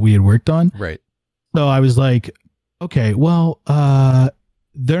game that we had worked on. Right. So I was like, okay, well,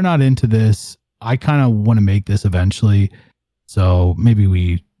 they're not into this. I kind of want to make this eventually. So maybe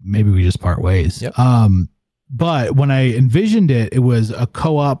we just part ways. Yep. But when I envisioned it, it was a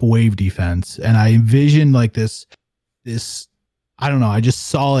co-op wave defense. And I envisioned like this, I don't know, I just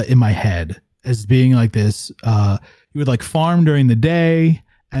saw it in my head as being like this. You would like farm during the day,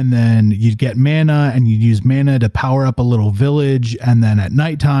 and then you'd get mana, and you'd use mana to power up a little village. And then at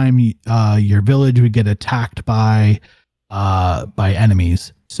nighttime, your village would get attacked by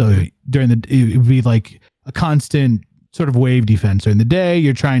enemies. So it would be like a constant sort of wave defense. During the day,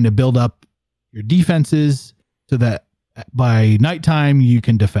 you're trying to build up your defenses so that by nighttime you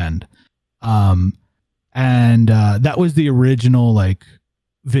can defend. And that was the original like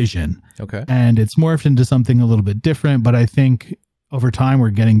vision. Okay. And it's morphed into something a little bit different, but I think over time we're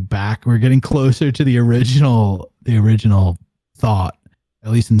getting closer to the original thought,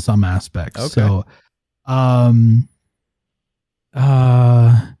 at least in some aspects. Okay. So,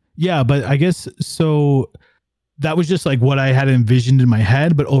 yeah, but I guess so that was just like what I had envisioned in my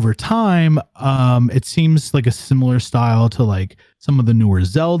head, but over time, it seems like a similar style to like some of the newer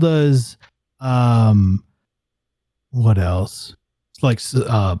Zeldas. What else? It's like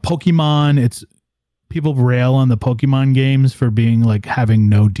Pokemon. It's people rail on the Pokemon games for being like having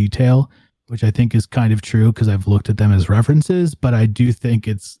no detail, which I think is kind of true because I've looked at them as references, but I do think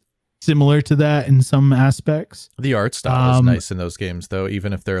it's similar to that in some aspects. The art style is nice in those games though,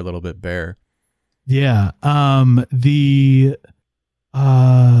 even if they're a little bit bare. Yeah. The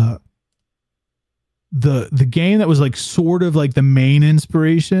game that was like sort of like the main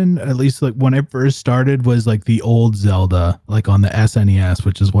inspiration, at least like when I first started, was like the old Zelda, like on the SNES,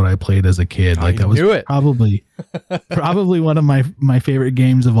 which is what I played as a kid. Like that was probably one of my favorite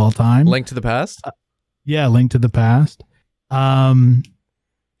games of all time. Link to the Past? Yeah, Link to the Past.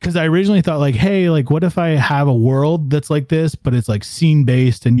 Because I originally thought like, hey, like what if I have a world that's like this, but it's like scene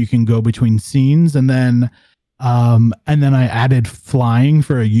based and you can go between scenes, and then I added flying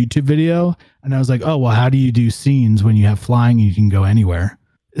for a YouTube video, and I was like, oh well, how do you do scenes when you have flying and you can go anywhere?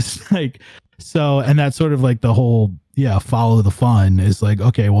 It's like so, and that's sort of like the whole follow the fun is like,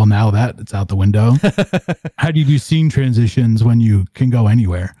 okay, well now that it's out the window. How do you do scene transitions when you can go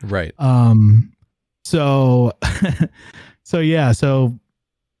anywhere? Right. So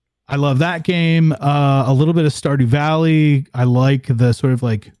I love that game. A little bit of Stardew Valley. I like the sort of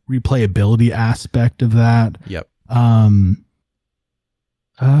like replayability aspect of that. Yep. I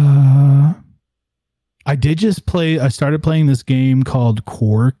started playing this game called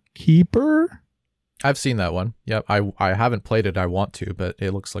Core Keeper. I've seen that one. Yep. I haven't played it. I want to, but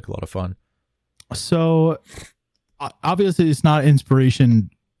it looks like a lot of fun. So obviously it's not inspiration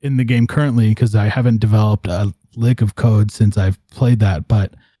in the game currently because I haven't developed a lick of code since I've played that,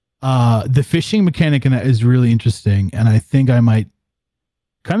 but the fishing mechanic in that is really interesting, and I think I might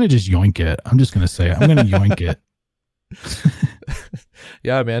kind of just yoink it. I'm just gonna say it. I'm gonna yoink it.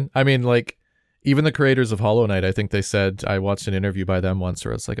 Yeah, man. I mean, like, even the creators of Hollow Knight, I think they said, I watched an interview by them once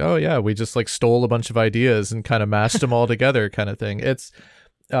where it's like, oh yeah, we just like stole a bunch of ideas and kind of mashed them all together, kind of thing. It's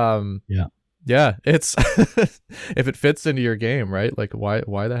it's if it fits into your game, right? Like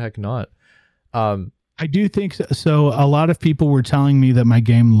why the heck not? I do think so. So a lot of people were telling me that my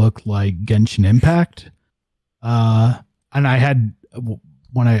game looked like Genshin Impact. And I had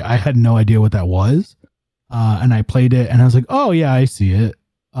no idea what that was. And I played it and I was like, oh yeah, I see it.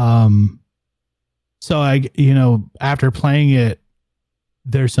 So after playing it,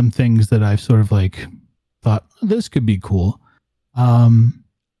 there's some things that I've sort of like thought, oh, this could be cool.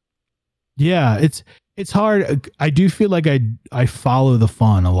 It's hard. I do feel like I follow the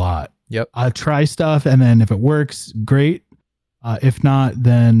fun a lot. Yep. I try stuff, and then if it works, great. If not,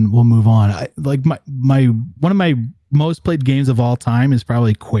 then we'll move on. Like my one of my most played games of all time is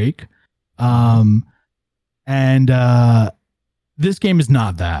probably Quake. This game is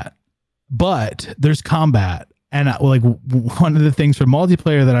not that, but there's combat. And like one of the things for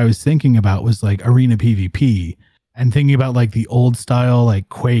multiplayer that I was thinking about was like arena PvP, and thinking about like the old style, like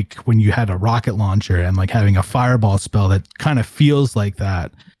Quake, when you had a rocket launcher and like having a fireball spell that kind of feels like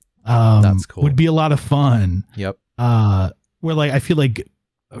that. That's cool. Would be a lot of fun. Yep. Where like I feel like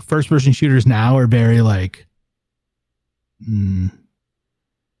first person shooters now are very like,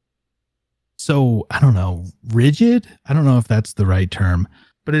 so I don't know, rigid. I don't know if that's the right term.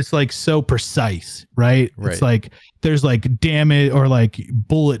 but it's like so precise, right? Right. It's like there's like damage or like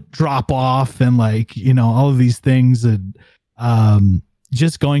bullet drop off and like, you know, all of these things. And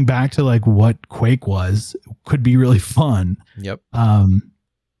just going back to like what Quake was could be really fun. Yep.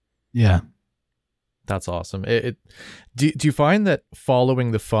 Yeah. That's awesome. Do you find that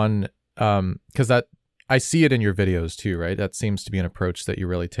following the fun, because that I see it in your videos too, right? That seems to be an approach that you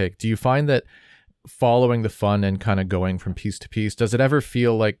really take. Do you find that following the fun and kind of going from piece to piece, does it ever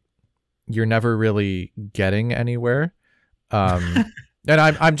feel like you're never really getting anywhere? And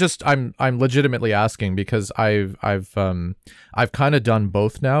I'm legitimately asking because I've kind of done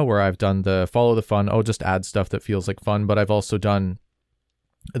both now, where I've done the follow the fun, just add stuff that feels like fun, but I've also done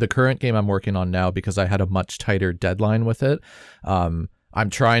the current game I'm working on now because I had a much tighter deadline with it. I'm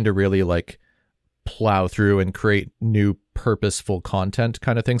trying to really like plow through and create new purposeful content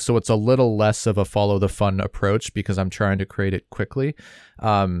kind of thing. So it's a little less of a follow the fun approach because I'm trying to create it quickly.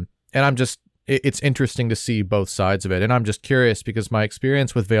 And it's interesting to see both sides of it. And I'm just curious because my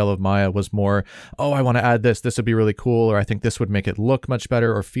experience with Veil of Maya was more, I want to add this would be really cool, or I think this would make it look much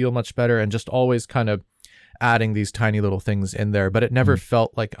better or feel much better, and just always kind of adding these tiny little things in there. But it never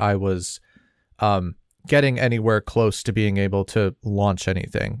felt like I was getting anywhere close to being able to launch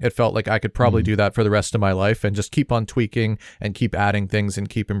anything. It felt like I could probably do that for the rest of my life and just keep on tweaking and keep adding things and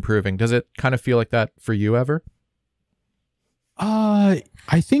keep improving. Does it kind of feel like that for you ever? I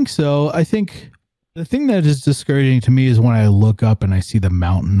think so. I think the thing that is discouraging to me is when I look up and I see the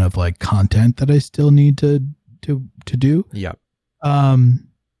mountain of like content that I still need to do. Yeah.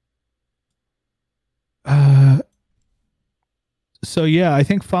 So yeah, I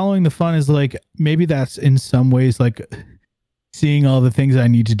think following the fun is like, maybe that's in some ways like seeing all the things I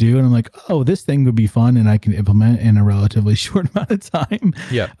need to do. And I'm like, this thing would be fun and I can implement in a relatively short amount of time.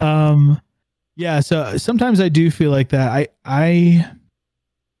 Yeah. Yeah. So sometimes I do feel like that.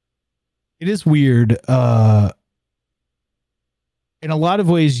 It is weird. In a lot of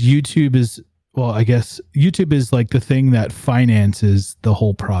ways, YouTube is like the thing that finances the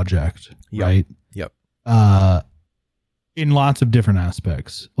whole project. Yep. Right. Yep. In lots of different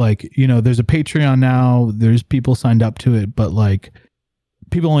aspects. Like, you know, there's a Patreon now, there's people signed up to it, but like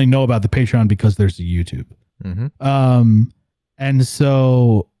people only know about the Patreon because there's a YouTube. Mm-hmm. And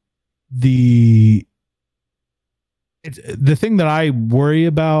so the thing that I worry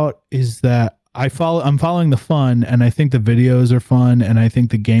about is that I'm following the fun, and I think the videos are fun and I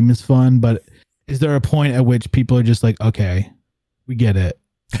think the game is fun, but is there a point at which people are just like, okay, we get it.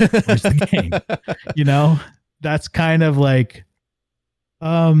 Where's the game? You know? That's kind of like,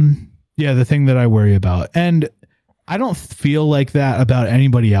 the thing that I worry about. And I don't feel like that about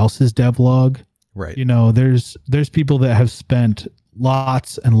anybody else's devlog. Right. You know, there's people that have spent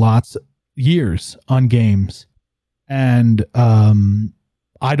lots and lots years on games, and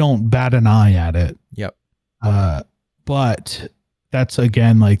I don't bat an eye at it. Yep. But that's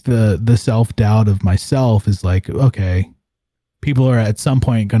again like the self-doubt of myself is like, okay, people are at some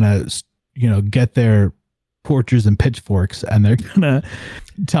point gonna, you know, get their torches and pitchforks and they're gonna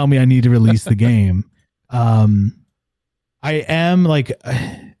tell me I need to release the game. I am like,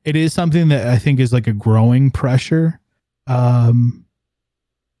 it is something that I think is like a growing pressure,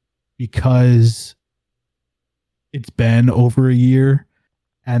 because it's been over a year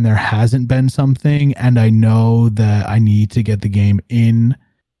and there hasn't been something, and I know that I need to get the game in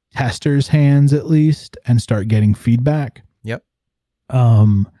testers' hands at least and start getting feedback. Yep.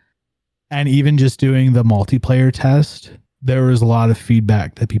 And even just doing the multiplayer test, there was a lot of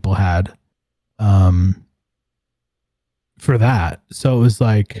feedback that people had for that. So it was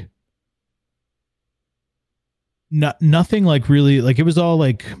like nothing like really, like it was all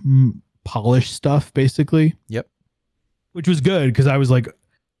like polished stuff basically. Yep. Which was good because I was like,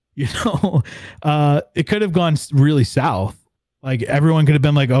 you know, it could have gone really south. Like everyone could have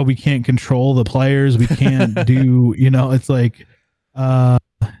been like, we can't control the players. We can't do, you know, it's like,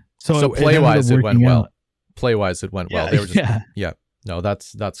 So play-wise, it went well. out. Play-wise, it went well. They were just, yeah. No,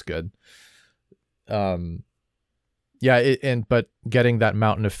 that's good. But getting that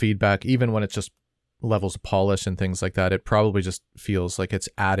mountain of feedback, even when it's just levels of polish and things like that, it probably just feels like it's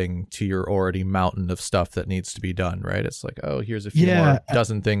adding to your already mountain of stuff that needs to be done, right? It's like, here's a few more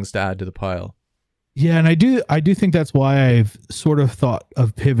dozen things to add to the pile. Yeah, and I do think that's why I've sort of thought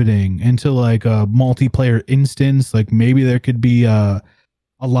of pivoting into like a multiplayer instance. Like maybe there could be a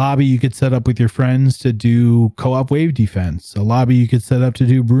lobby you could set up with your friends to do co-op wave defense, a lobby you could set up to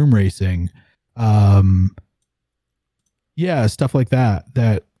do broom racing. Stuff like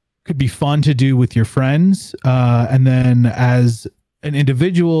that could be fun to do with your friends. And then as an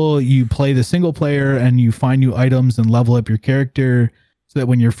individual, you play the single player and you find new items and level up your character so that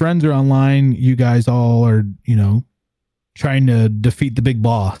when your friends are online, you guys all are, trying to defeat the big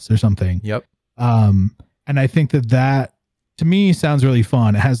boss or something. Yep. And I think that to me sounds really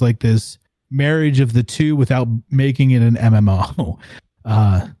fun. It has like this marriage of the two without making it an MMO.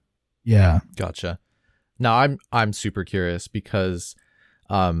 Yeah. Gotcha. Now I'm super curious because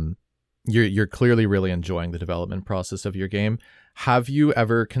you're clearly really enjoying the development process of your game. Have you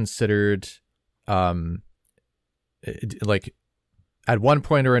ever considered like at one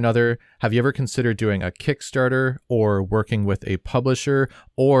point or another, have you ever considered doing a Kickstarter or working with a publisher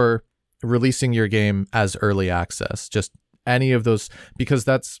or releasing your game as early access? Just any of those, because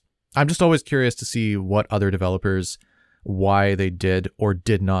I'm just always curious to see what other developers, why they did or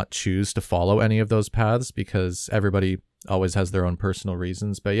did not choose to follow any of those paths, because everybody always has their own personal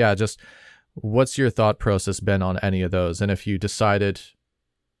reasons. But yeah, just what's your thought process been on any of those? And if you decided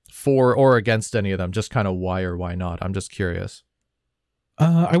for or against any of them, just kind of why or why not? I'm just curious.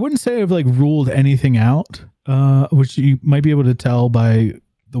 I wouldn't say I've like ruled anything out, which you might be able to tell by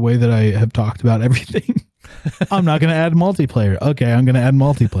the way that I have talked about everything. I'm not going to add multiplayer. Okay, I'm going to add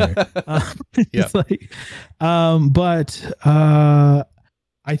multiplayer. It's like, but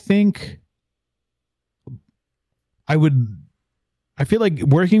I think I feel like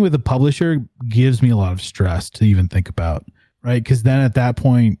working with a publisher gives me a lot of stress to even think about, right? Because then at that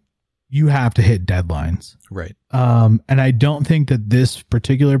point, you have to hit deadlines. Right. And I don't think that this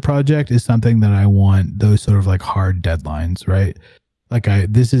particular project is something that I want those sort of like hard deadlines, right? Like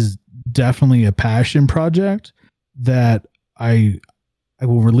this is definitely a passion project that I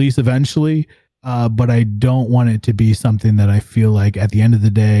will release eventually. But I don't want it to be something that I feel like at the end of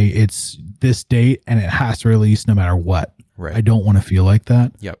the day, it's this date and it has to release no matter what. Right. I don't want to feel like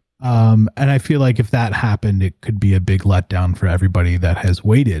that. Yep. And I feel like if that happened, it could be a big letdown for everybody that has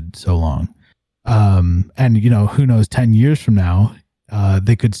waited so long. And who knows, 10 years from now,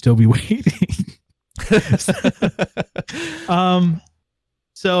 they could still be waiting.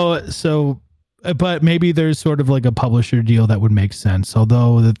 But maybe there's sort of like a publisher deal that would make sense.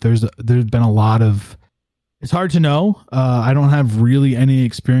 Although that there's been a lot of, it's hard to know. I don't have really any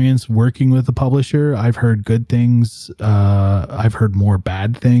experience working with a publisher. I've heard good things. I've heard more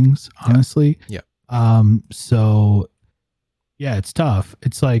bad things, honestly. Yeah. So yeah, it's tough.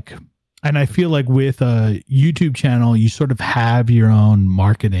 It's like, and I feel like with a YouTube channel, you sort of have your own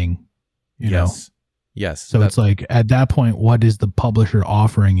marketing, you know? Yes. So it's like at that point, what is the publisher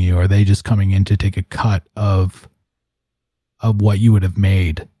offering you? Are they just coming in to take a cut of what you would have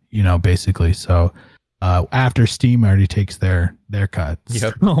made, basically. So after Steam already takes their cut.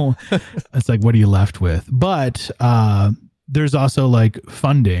 Yep. So it's like, what are you left with? But there's also like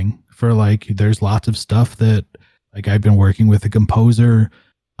funding for like, there's lots of stuff that like I've been working with a composer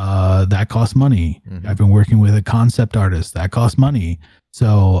that costs money. Mm-hmm. I've been working with a concept artist that costs money.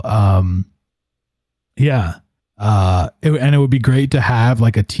 So, yeah. And it would be great to have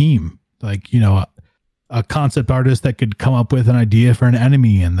like a team, like, a concept artist that could come up with an idea for an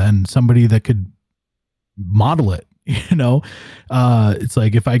enemy and then somebody that could model it, it's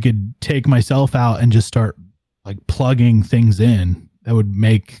like if I could take myself out and just start like plugging things in, that would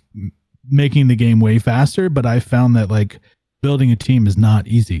making the game way faster. But I found that like building a team is not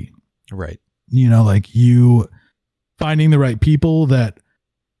easy. Right. Like you finding the right people that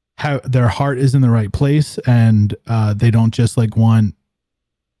their heart is in the right place and they don't just like want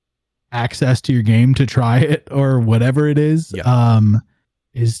access to your game to try it or whatever it is. Yeah.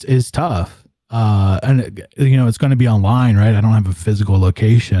 Is tough. And it's going to be online, right? I don't have a physical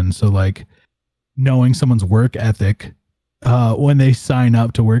location. So like knowing someone's work ethic when they sign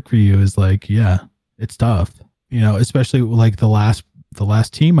up to work for you is like, yeah, it's tough, especially like the last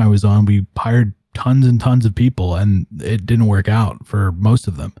team I was on, we hired tons and tons of people and it didn't work out for most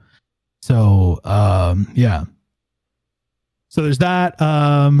of them. So, yeah. So there's that.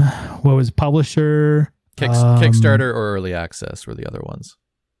 What was publisher? Kickstarter or early access were the other ones.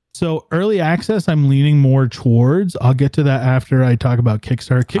 So early access, I'm leaning more towards. I'll get to that after I talk about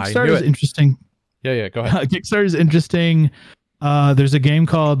Kickstarter. Kickstarter is interesting. Yeah, go ahead. Kickstarter is interesting. There's a game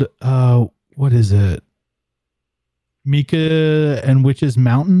called, what is it? Mika and Witch's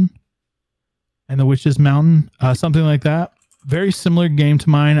Mountain. And the Witch's Mountain. Something like that. Very similar game to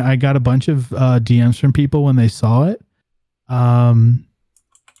mine. I got a bunch of DMs from people when they saw it. And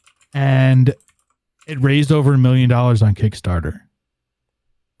it raised over $1 million on Kickstarter.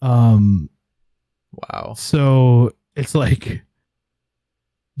 Wow. So it's like,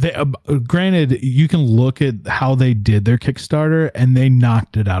 they granted, you can look at how they did their Kickstarter and they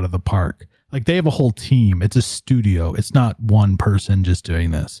knocked it out of the park. Like they have a whole team. It's a studio. It's not one person just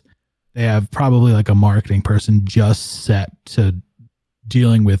doing this. They have probably like a marketing person just set to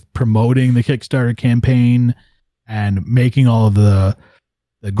dealing with promoting the Kickstarter campaign and making all of the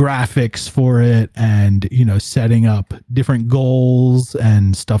graphics for it, and setting up different goals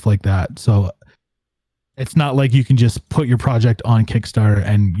and stuff like that. So it's not like you can just put your project on Kickstarter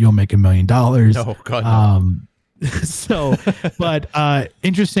and you'll make $1 million. No, God, no. So, but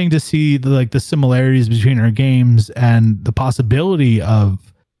interesting to see the similarities between our games and the possibility of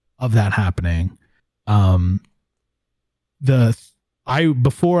that happening.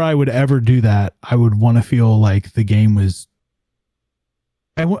 Before I would ever do that, I would want to feel like the game was,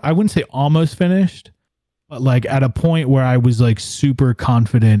 I wouldn't say almost finished, but like at a point where I was like super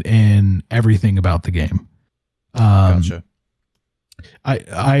confident in everything about the game. Gotcha.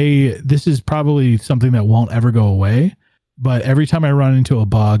 This is probably something that won't ever go away, but every time I run into a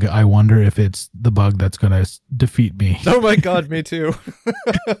bug, I wonder if it's the bug that's going to defeat me. Oh my God, me too.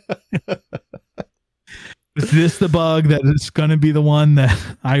 Is this the bug that is going to be the one that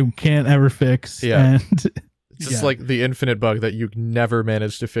I can't ever fix? Yeah. And it's just like the infinite bug that you never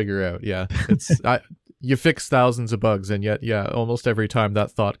manage to figure out. Yeah. You fix thousands of bugs, and yet, yeah, almost every time that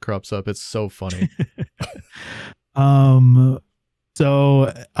thought crops up, it's so funny.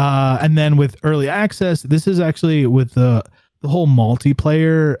 So, and then with early access, this is actually with the whole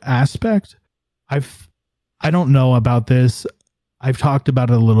multiplayer aspect. I don't know about this. I've talked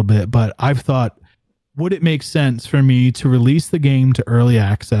about it a little bit, but I've thought, would it make sense for me to release the game to early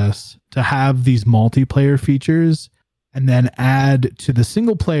access, to have these multiplayer features, and then add to the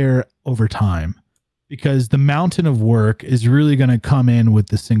single player over time? Because the mountain of work is really going to come in with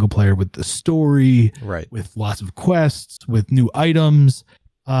the single player, with the story, right, with lots of quests, with new items.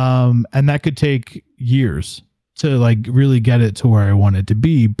 And that could take years to like really get it to where I want it to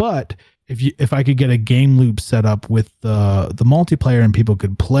be. But if I could get a game loop set up with the multiplayer, and people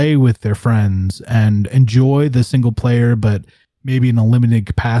could play with their friends and enjoy the single player, but maybe in a limited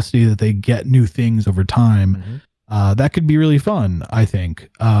capacity, that they get new things over time. Mm-hmm. That could be really fun, I think.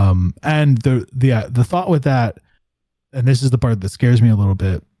 And the thought with that, and this is the part that scares me a little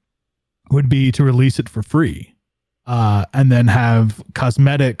bit, would be to release it for free, and then have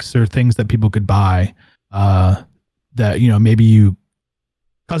cosmetics or things that people could buy. That maybe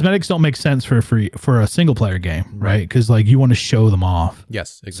cosmetics don't make sense for a single player game, right? Because like you want to show them off.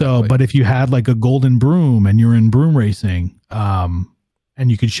 Yes, exactly. So, but if you had like a golden broom and you're in broom racing, and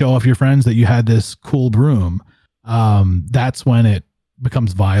you could show off your friends that you had this cool broom, that's when it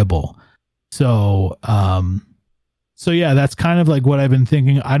becomes viable. So yeah, that's kind of like what I've been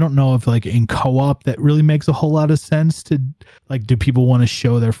thinking. I don't know if like in co-op that really makes a whole lot of sense to like, do people want to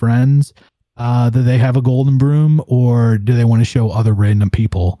show their friends that they have a golden broom, or do they want to show other random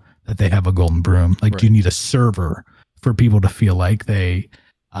people that they have a golden broom? Like, do you need a server for people to feel like their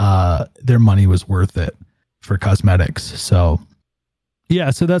money was worth it for cosmetics? So yeah,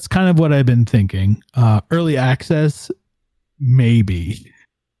 so that's kind of what I've been thinking. Early access, maybe.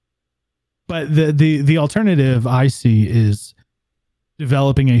 But the alternative I see is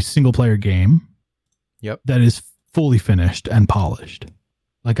developing a single player game. Yep. That is fully finished and polished.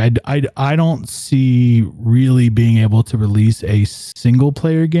 Like I don't see really being able to release a single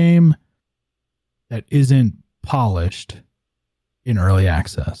player game that isn't polished in early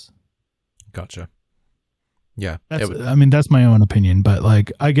access. Gotcha. Yeah. That's my own opinion, but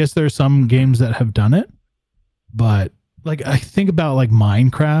like, I guess there's some games that have done it, but like, I think about like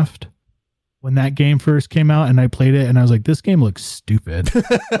Minecraft when that game first came out, and I played it and I was like, this game looks stupid.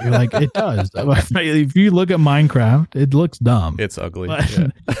 You're like, it does. If you look at Minecraft, it looks dumb. It's ugly.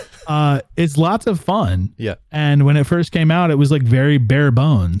 But, it's lots of fun. Yeah. And when it first came out, it was like very bare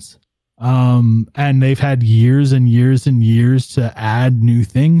bones. And they've had years and years and years to add new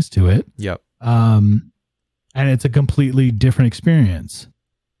things to it. Yep. And it's a completely different experience.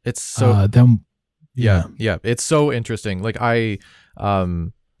 It's so yeah. It's so interesting. Like I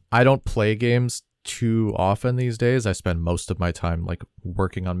don't play games too often these days. I spend most of my time like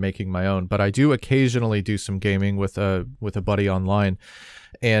working on making my own, but I do occasionally do some gaming with a buddy online,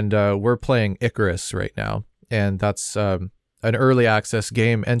 and we're playing Icarus right now, and that's an early access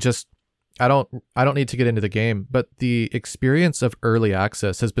game. And just I don't need to get into the game, but the experience of early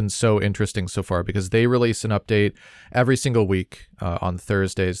access has been so interesting so far, because they release an update every single week. On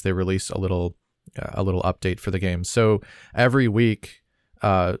Thursdays they release a little update for the game. So every week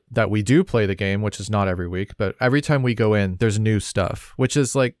that we do play the game, which is not every week, but every time we go in, there's new stuff, which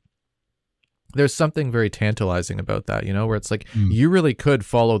is like, there's something very tantalizing about that, where it's like, you really could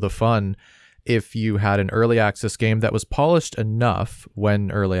follow the fun if you had an early access game that was polished enough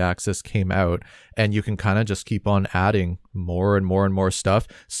when early access came out, and you can kind of just keep on adding more and more and more stuff.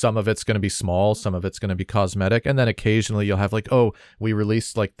 Some of it's going to be small, some of it's going to be cosmetic, and then occasionally you'll have like, oh, we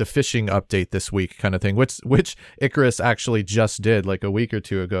released like the fishing update this week kind of thing, which Icarus actually just did like a week or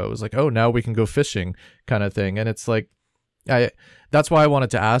two ago. It was like, oh, now we can go fishing kind of thing. And it's like, that's why I wanted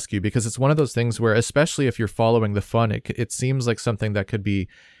to ask you, because it's one of those things where, especially if you're following the fun, it seems like something that could be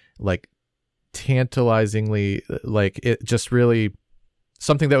like tantalizingly, like it just really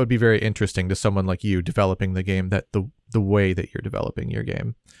something that would be very interesting to someone like you developing the game, that the way that you're developing your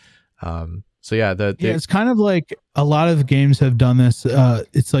game. So yeah, it's kind of like a lot of games have done this.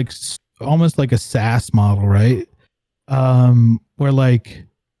 It's like almost like a SaaS model, right? Where like,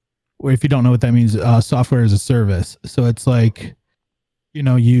 or if you don't know what that means, software as a service. So it's like, you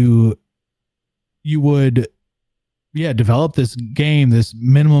know, you would, develop this game, this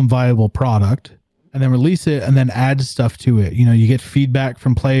minimum viable product, and then release it and then add stuff to it. You know, you get feedback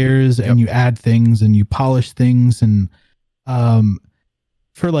from players and you add things and you polish things. And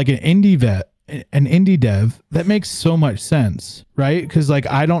for like an indie dev, that makes so much sense, right? Because like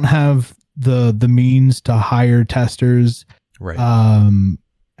I don't have the means to hire testers. Right.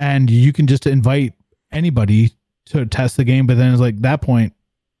 And you can just invite anybody to test the game, but then it's like that point,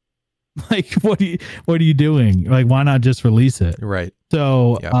 like what are you doing? Like, why not just release it? Right.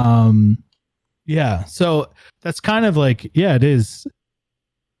 So, so that's kind of like, it is.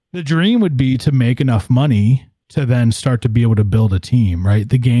 The dream would be to make enough money to then start to be able to build a team, right?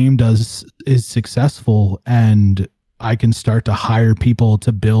 The game is successful and I can start to hire people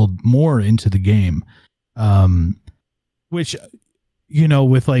to build more into the game. Which, you know,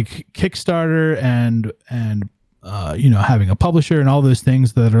 with like Kickstarter and having a publisher and all those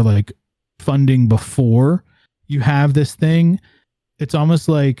things that are like funding before you have this thing, it's almost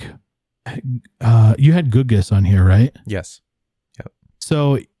like you had Gugus on here, right? Yes. Yep.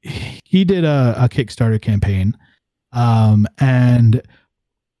 So he did a Kickstarter campaign. And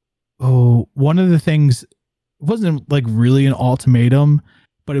one of the things wasn't like really an ultimatum,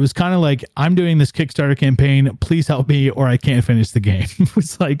 but it was kind of like, I'm doing this Kickstarter campaign, please help me or I can't finish the game. It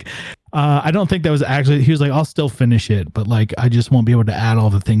was like, I don't think that was actually, he was like, I'll still finish it, but like, I just won't be able to add all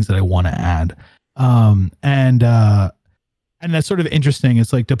the things that I want to add. And that's sort of interesting.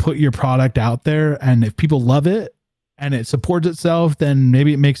 It's like to put your product out there, and if people love it and it supports itself, then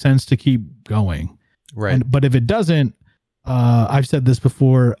maybe it makes sense to keep going. Right. But if it doesn't, I've said this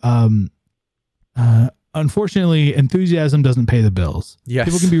before, unfortunately, enthusiasm doesn't pay the bills. Yes.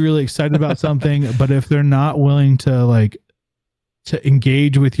 People can be really excited about something, but if they're not willing to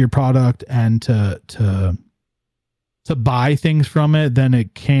engage with your product and to buy things from it, then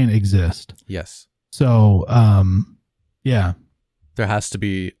it can't exist. Yes. So, there has to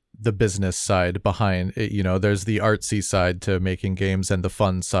be the business side behind it. You know, there's the artsy side to making games and the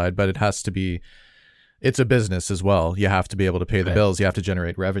fun side, but it's a business as well. You have to be able to pay the bills. You have to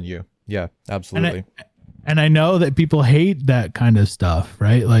generate revenue. Yeah, absolutely. And I know that people hate that kind of stuff,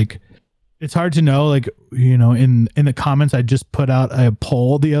 right? Like, it's hard to know, like, you know, in the comments, I just put out a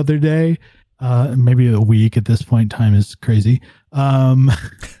poll the other day, maybe a week at this point. Time is crazy.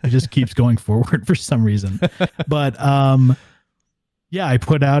 It just keeps going forward for some reason. But, I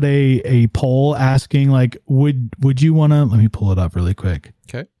put out a poll asking like, would you want to, let me pull it up really quick.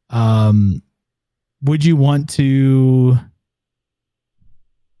 Okay. Would you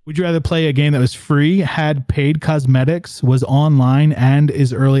rather play a game that was free, had paid cosmetics, was online, and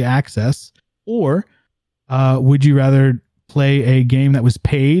is early access? Or would you rather play a game that was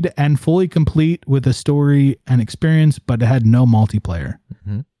paid and fully complete with a story and experience, but it had no multiplayer?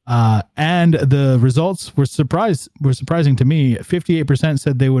 Mm-hmm. And the results were surprising to me. 58%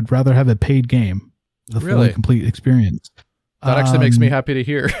 said they would rather have a paid game, the fully complete experience. That actually makes me happy to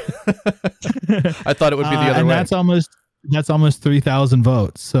hear. I thought it would be the other way. That's almost 3,000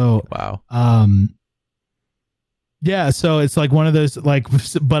 votes. So wow. So it's like one of those, like,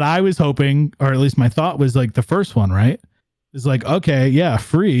 but I was hoping, or at least my thought was like the first one, right? It's like, okay, yeah,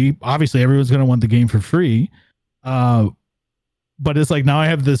 free. Obviously everyone's going to want the game for free. But it's like, now I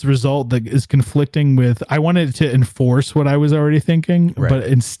have this result that is conflicting with, I wanted to enforce what I was already thinking, right. But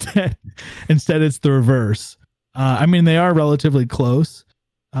instead it's the reverse. I mean, they are relatively close.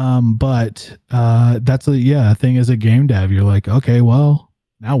 But that's a thing as a game dev. You're like, okay, well,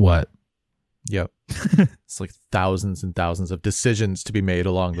 now what? Yep. It's like thousands and thousands of decisions to be made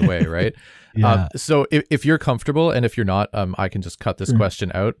along the way, right? Yeah. So if you're comfortable, and if you're not, I can just cut this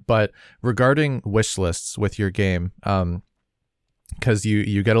question out. But regarding wish lists with your game, because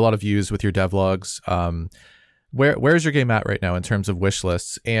you get a lot of views with your devlogs, where's your game at right now in terms of wish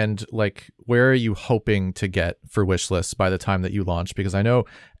lists, and like where are you hoping to get for wish lists by the time that you launch? Because I know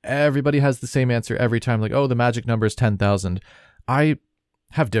everybody has the same answer every time, like, oh, the magic number is 10,000. I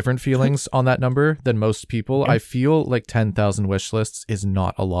have different feelings on that number than most people. I feel like 10,000 wish lists is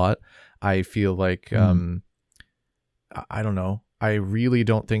not a lot. I feel like I don't know. I really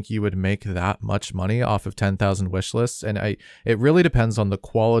don't think you would make that much money off of 10,000 wish lists. And it really depends on the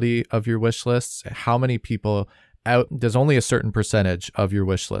quality of your wish lists, how many people there's only a certain percentage of your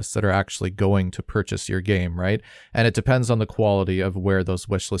wish lists that are actually going to purchase your game, right? And it depends on the quality of where those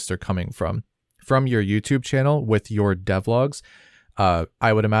wish lists are coming from. From your YouTube channel with your devlogs,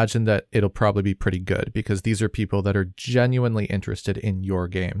 I would imagine that it'll probably be pretty good because these are people that are genuinely interested in your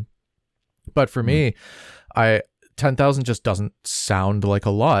game. But for me, 10,000 just doesn't sound like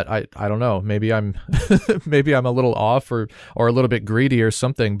a lot. I don't know. Maybe I'm maybe I'm a little off or a little bit greedy or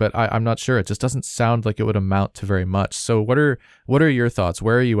something, but I'm not sure. It just doesn't sound like it would amount to very much. So what are your thoughts?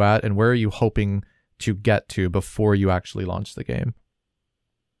 Where are you at, and where are you hoping to get to before you actually launch the game?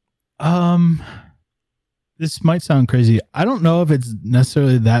 This might sound crazy. I don't know if it's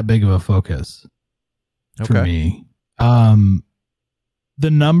necessarily that big of a focus for me. The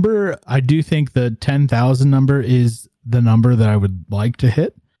number, I do think the 10,000 number is the number that I would like to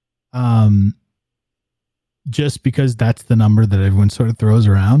hit. Just because that's the number that everyone sort of throws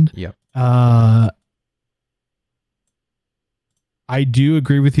around. Yep. I do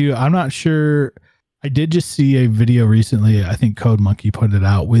agree with you. I'm not sure. I did just see a video recently. I think Code Monkey put it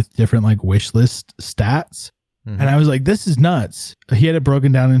out with different like wish list stats. And I was like, this is nuts. He had it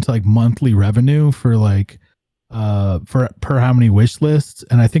broken down into like monthly revenue for like, for per how many wish lists,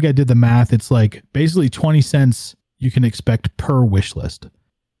 and I think I did the math. It's like basically 20 cents you can expect per wish list.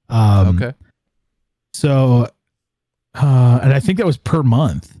 Okay. So, and I think that was per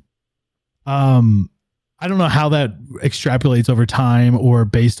month. I don't know how that extrapolates over time or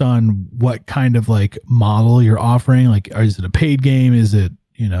based on what kind of like model you're offering. Like, is it a paid game? Is it,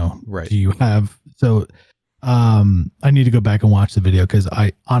 right? Do you have so? I need to go back and watch the video because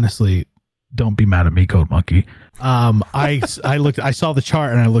I honestly. Don't be mad at me, Code Monkey. I saw the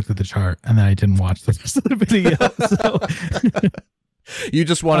chart and I looked at the chart and then I didn't watch the rest of the video. So you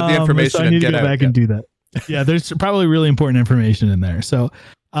just wanted the information so I need to go back and do that. Yeah, there's probably really important information in there. So,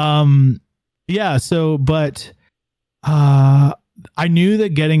 yeah. So, but I knew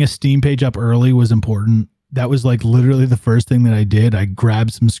that getting a Steam page up early was important. That was like literally the first thing that I did. I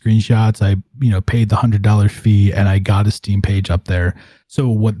grabbed some screenshots. I, paid the $100 fee and I got a Steam page up there. So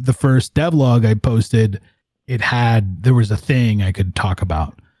what the first devlog I posted, there was a thing I could talk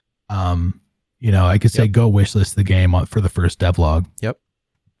about. I could say, go wishlist the game for the first devlog. Yep.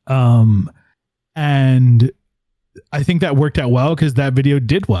 And I think that worked out well because that video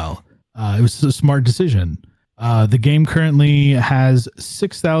did well. It was a smart decision. The game currently has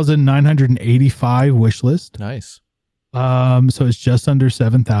 6,985 wish list. Nice. So it's just under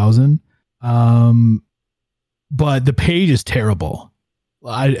 7,000. But the page is terrible.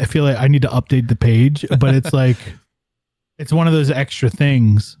 I feel like I need to update the page, but it's like, it's one of those extra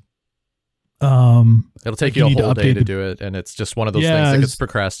things. It'll take you a whole day to do it. And it's just one of those things that gets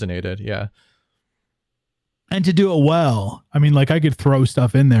procrastinated. Yeah. And to do it well, I mean, like I could throw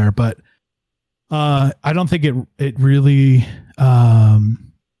stuff in there, but I don't think it really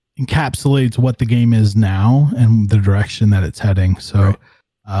encapsulates what the game is now and the direction that it's heading. So,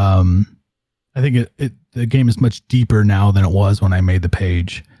 right. I think the game is much deeper now than it was when I made the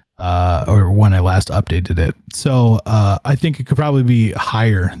page, or when I last updated it. So, I think it could probably be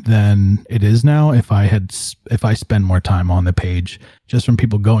higher than it is now if I spend more time on the page, just from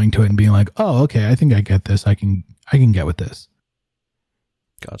people going to it and being like, oh, okay, I think I get this. I can get with this.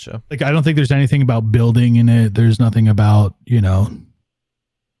 Gotcha. Like, I don't think there's anything about building in it. There's nothing about,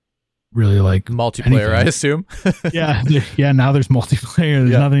 really like multiplayer, anything. I assume. Yeah. Now there's multiplayer.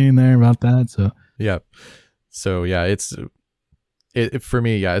 There's nothing in there about that. So, yeah. So yeah, it for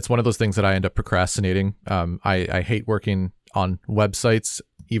me. Yeah. It's one of those things that I end up procrastinating. I hate working on websites,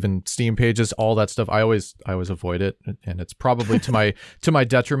 even Steam pages, all that stuff. I always avoid it. And it's probably to my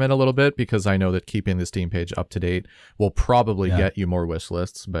detriment a little bit because I know that keeping the Steam page up to date will probably get you more wish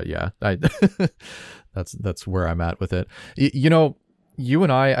lists. But yeah, that's where I'm at with it. You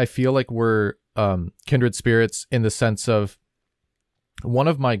and I feel like we're kindred spirits in the sense of one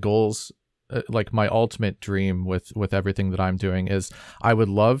of my goals, like my ultimate dream with everything that I'm doing is I would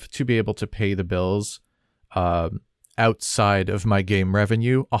love to be able to pay the bills outside of my game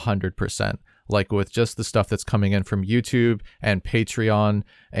revenue 100%, like with just the stuff that's coming in from YouTube and Patreon.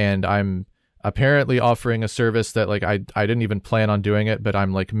 And I'm apparently offering a service that like I didn't even plan on doing it, but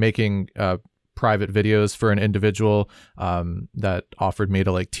I'm like making private videos for an individual that offered me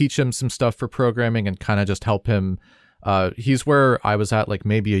to like teach him some stuff for programming and kind of just help him. He's where I was at like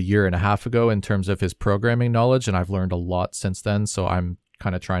maybe a year and a half ago in terms of his programming knowledge, and I've learned a lot since then. So I'm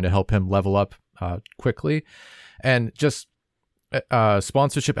kind of trying to help him level up quickly, and just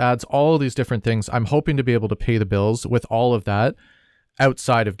sponsorship ads, all of these different things. I'm hoping to be able to pay the bills with all of that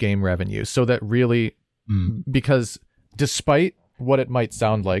outside of game revenue, so that really, because despite what it might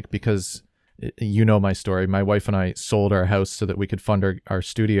sound like, because you know my story, my wife and I sold our house so that we could fund our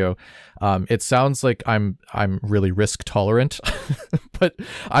studio. It sounds like I'm really risk tolerant, but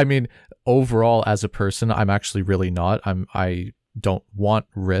I mean, overall as a person, I'm actually really not. I don't want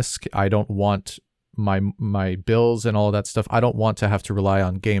risk. I don't want my bills and all of that stuff. I don't want to have to rely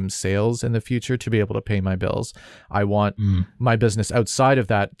on game sales in the future to be able to pay my bills. I want my business outside of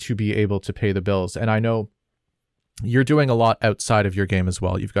that to be able to pay the bills. And I know you're doing a lot outside of your game as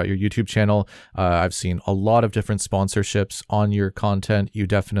well. You've got your YouTube channel. I've seen a lot of different sponsorships on your content. You've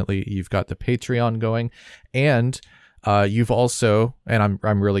got the Patreon going, and you've also, and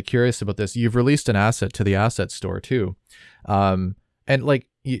I'm really curious about this, you've released an asset to the asset store too. And like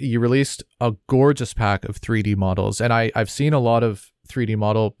you released a gorgeous pack of 3D models, and I've seen a lot of 3D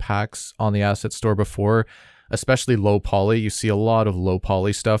model packs on the asset store before, especially low poly. You see a lot of low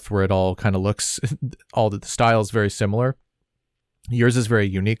poly stuff where it all kind of looks, all the style is very similar. Yours is very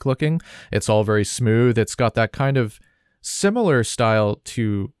unique looking. It's all very smooth. It's got that kind of similar style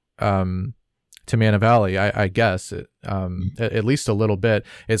to Mana Valley, I guess, at least a little bit.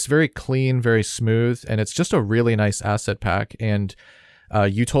 It's very clean, very smooth, and it's just a really nice asset pack. And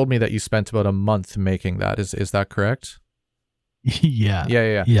you told me that you spent about a month making that. Is that correct?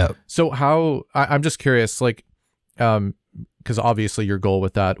 Yeah. So how, I'm just curious, like, because obviously your goal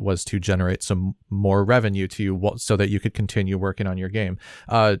with that was to generate some more revenue to you so that you could continue working on your game.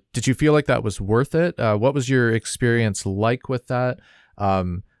 Did you feel like that was worth it? What was your experience like with that? How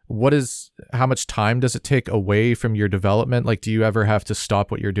much time does it take away from your development? Like, do you ever have to stop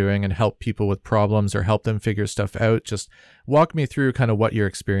what you're doing and help people with problems or help them figure stuff out? Just walk me through kind of what your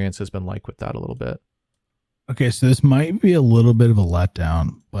experience has been like with that a little bit. Okay, so this might be a little bit of a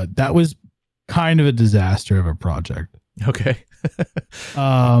letdown, but that was kind of a disaster of a project. Okay.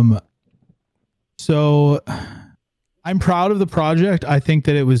 So I'm proud of the project. I think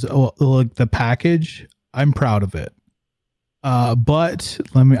that it was like the package. I'm proud of it. But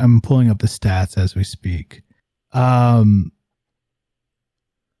I'm pulling up the stats as we speak.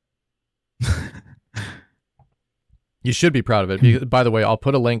 You should be proud of it. By the way, I'll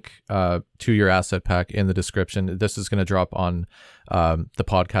put a link to your asset pack in the description. This is going to drop on the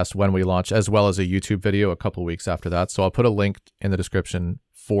podcast when we launch, as well as a YouTube video a couple weeks after that. So I'll put a link in the description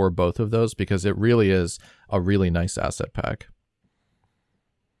for both of those, because it really is a really nice asset pack.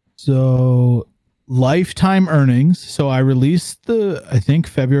 So lifetime earnings. So I released I think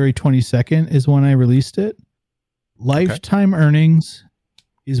February 22nd is when I released it. Lifetime earnings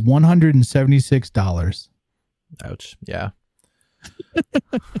is $176. Ouch. Yeah.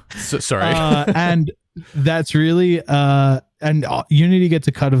 Sorry. And that's really, and Unity gets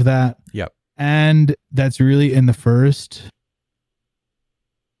a cut of that. Yep. And that's really in the first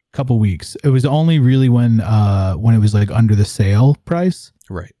couple weeks. It was only really when it was like under the sale price.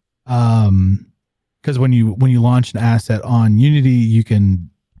 Right. Because when you launch an asset on Unity, you can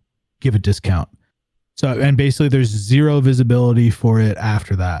give a discount. So, and basically there's zero visibility for it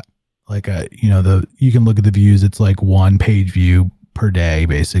after that. Like you can look at the views. It's like 1 page view per day,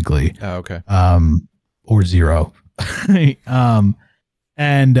 basically. Oh, okay. Or zero. Yeah.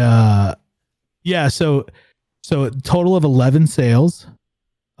 So a total of 11 sales.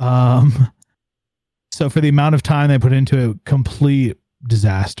 So for the amount of time they put into it, complete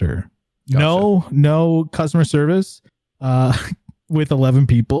disaster. Gotcha. No customer service. With 11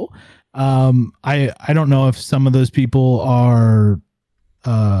 people. I don't know if some of those people are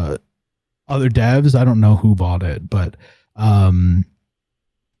other devs. I don't know who bought it, but I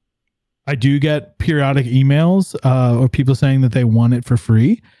do get periodic emails or people saying that they want it for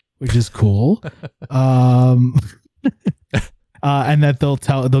free, which is cool. And that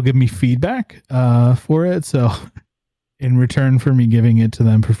they'll give me feetic for it. So in return for me giving it to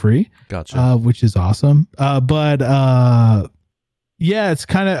them for free. Gotcha. Which is awesome. Yeah, it's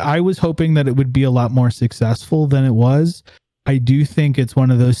kind of, I was hoping that it would be a lot more successful than it was. I do think it's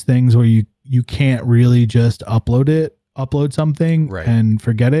one of those things where you can't really just upload something right, and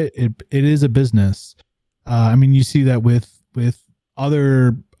forget it. It is a business. I mean, you see that with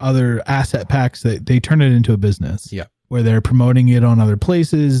other asset packs that they turn it into a business. Yeah. Where they're promoting it on other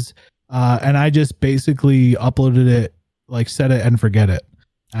places. And I just basically uploaded it, like set it and forget it.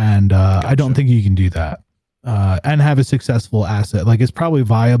 And I don't think you can do that and have a successful asset. Like it's probably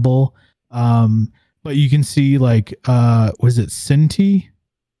viable. But you can see like, was it Cinti?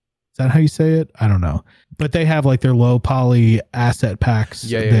 Is that how you say it? I don't know. But they have like their low poly asset packs.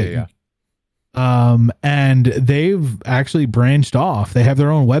 Yeah. And they've actually branched off. They have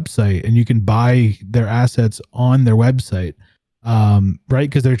their own website and you can buy their assets on their website. Right.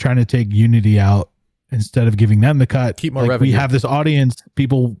 Because they're trying to take Unity out instead of giving them the cut. Keep more revenue. We have this audience,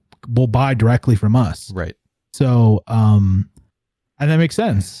 people will buy directly from us. Right. So, and that makes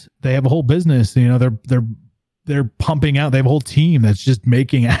sense. They have a whole business, they're pumping out. They have a whole team that's just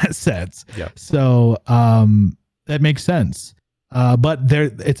making assets. Yeah. So, that makes sense. But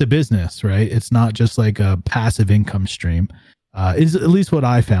it's a business, right? It's not just like a passive income stream. Is at least what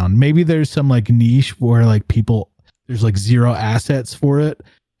I found. Maybe there's some like niche where like there's like zero assets for it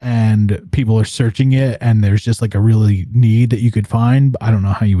and people are searching it and there's just like a really need that you could find. I don't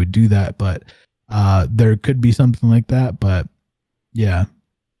know how you would do that, but there could be something like that. But yeah.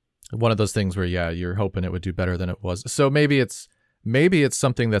 One of those things where, you're hoping it would do better than it was. So maybe it's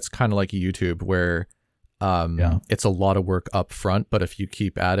something that's kind of like YouTube where it's a lot of work up front, but if you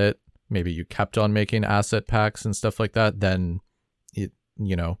keep at it, maybe you kept on making asset packs and stuff like that, then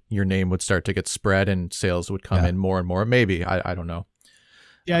your name would start to get spread and sales would come in more and more. Maybe, I don't know.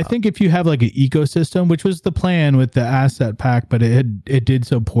 Yeah, I think if you have like an ecosystem, which was the plan with the asset pack, but it did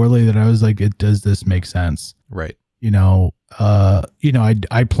so poorly that I was like, does this make sense? Right. I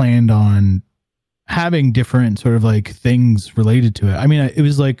planned on having different sort of like things related to it. I mean, it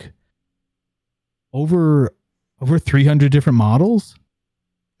was like over 300 different models.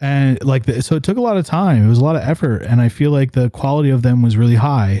 And like, so it took a lot of time. It was a lot of effort. And I feel like the quality of them was really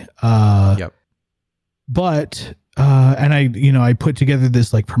high. Yep. But, and I put together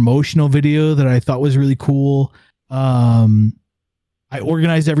this like promotional video that I thought was really cool. I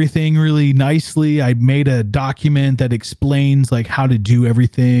organized everything really nicely. I made a document that explains like how to do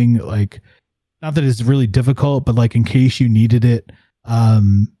everything. Like, not that it's really difficult, but like in case you needed it.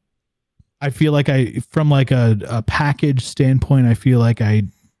 I feel like from like a package standpoint, I feel like I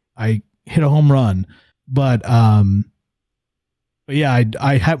hit a home run, but yeah,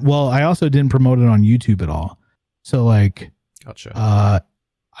 I also didn't promote it on YouTube at all. So like, gotcha.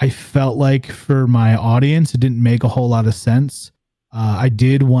 I felt like for my audience, it didn't make a whole lot of sense. I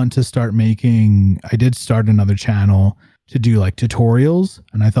did start another channel to do like tutorials.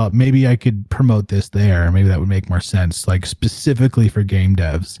 And I thought maybe I could promote this there. Maybe that would make more sense, like specifically for game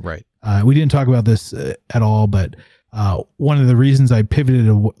devs. Right. We didn't talk about this at all, but one of the reasons I pivoted,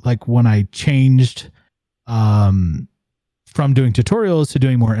 like when I changed from doing tutorials to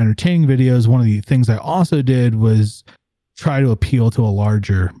doing more entertaining videos, one of the things I also did was try to appeal to a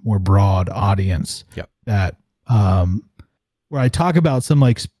larger, more broad audience. Yep. That where I talk about some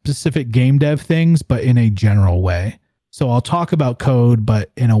like specific game dev things, but in a general way. So I'll talk about code,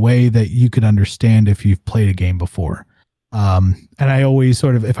 but in a way that you could understand if you've played a game before. And I always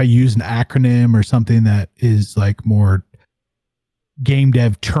sort of, if I use an acronym or something that is like more game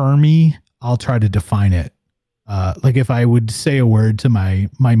dev termy, I'll try to define it. Like if I would say a word to my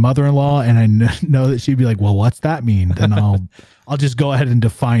mother-in-law and I know that she'd be like, well, what's that mean? Then I'll just go ahead and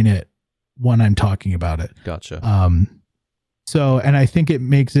define it when I'm talking about it. Gotcha. So, and I think it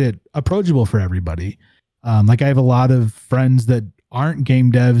makes it approachable for everybody. Like I have a lot of friends that aren't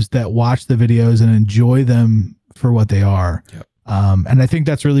game devs that watch the videos and enjoy them for what they are. Yep. And I think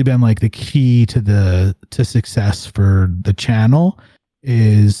that's really been like the key to success for the channel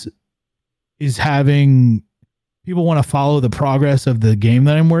is having people want to follow the progress of the game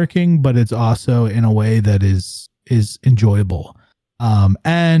that I'm working, but it's also in a way that is enjoyable.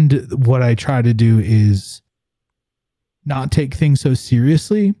 And what I try to do is not take things so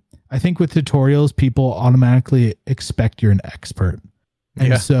seriously. I think with tutorials, people automatically expect you're an expert.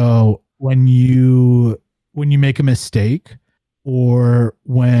 And so when you make a mistake or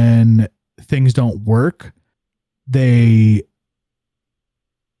when things don't work, they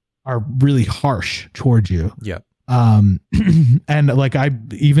are really harsh towards you. Yeah. And like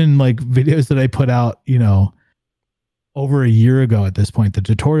even like videos that I put out, over a year ago at this point, the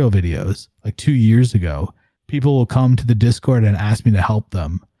tutorial videos, like 2 years ago, people will come to the Discord and ask me to help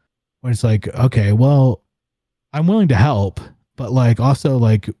them. When it's like, okay, well, I'm willing to help, but like also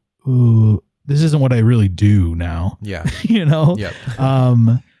like, ooh, this isn't what I really do now. Yeah. Yep.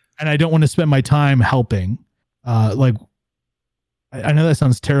 And I don't want to spend my time helping. Like, I know that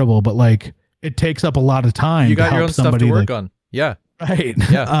sounds terrible, but like it takes up a lot of time. You got your own stuff to work on. Yeah. Right.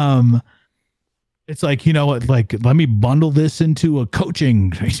 Yeah. it's like, you know what, like, let me bundle this into a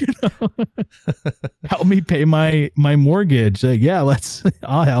coaching, you know? Help me pay my mortgage. Like, yeah,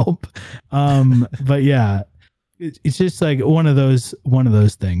 I'll help. But yeah, it's just like one of those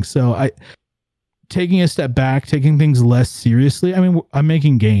things. So taking a step back, taking things less seriously. I mean, I'm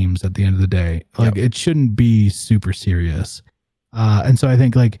making games at the end of the day. Like, it shouldn't be super serious. And so I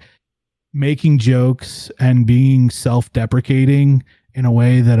think like making jokes and being self-deprecating in a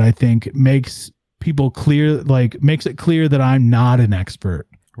way that I think makes people clear, like makes it clear that I'm not an expert.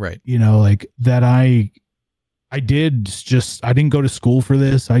 Right. You know, like that I didn't go to school for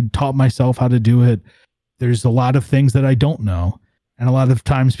this. I taught myself how to do it. There's a lot of things that I don't know. And a lot of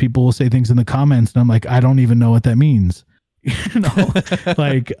times people will say things in the comments and I'm like, I don't even know what that means. You know,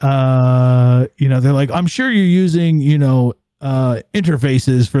 like, you know, they're like, I'm sure you're using, you know,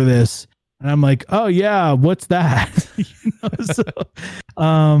 interfaces for this. And I'm like, oh yeah, what's that? You know, so,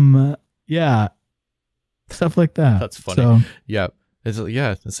 yeah, stuff like that. That's funny. So, yeah.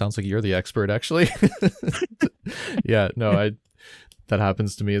 It sounds like you're the expert actually. Yeah, no, that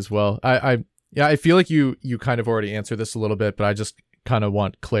happens to me as well. I feel like you kind of already answered this a little bit, but I just kind of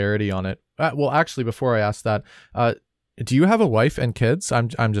want clarity on it. Well, actually, before I ask that, do you have a wife and kids?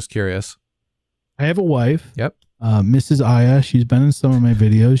 I'm just curious. I have a wife. Yep. Mrs. AIA. She's been in some of my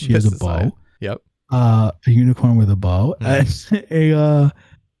videos. She has a bow. AIA. Yep. A unicorn with a bow. Mm.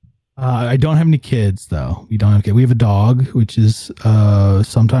 I don't have any kids though. We don't have kids. We have a dog, which is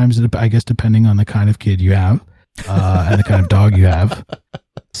sometimes, I guess, depending on the kind of kid you have and the kind of dog you have,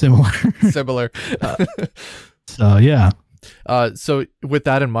 similar. So yeah. So with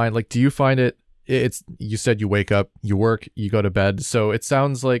that in mind, like, do you find you said you wake up, you work, you go to bed. So it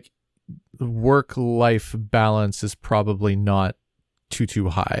sounds like work-life balance is probably not too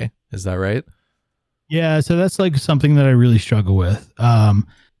high. Is that right? Yeah. So that's like something that I really struggle with.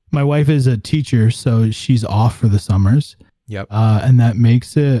 My wife is a teacher, so she's off for the summers. Yep. And that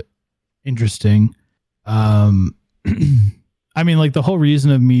makes it interesting. I mean, like the whole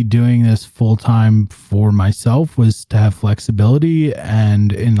reason of me doing this full time for myself was to have flexibility.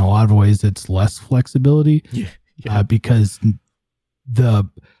 And in a lot of ways, it's less flexibility because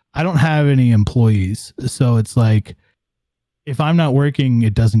I don't have any employees. So it's like, if I'm not working,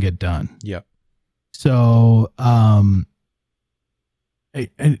 it doesn't get done. Yep. So,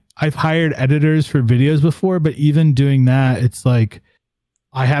 I've hired editors for videos before, but even doing that, it's like,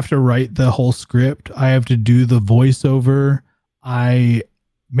 I have to write the whole script. I have to do the voiceover.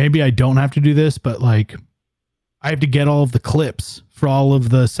 Maybe I don't have to do this, but like I have to get all of the clips for all of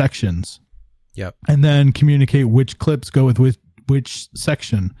the sections. Yep. And then communicate which clips go with which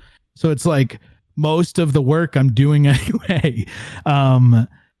section. So it's like most of the work I'm doing anyway.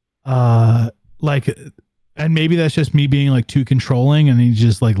 Like, and maybe that's just me being like too controlling and you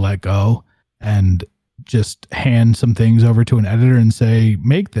just like let go and just hand some things over to an editor and say,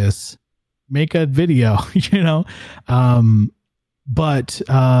 make a video, you know? But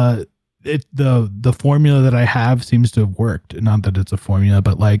the formula that I have seems to have worked. Not that it's a formula,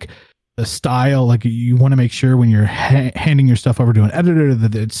 but like the style, like you want to make sure when you're handing your stuff over to an editor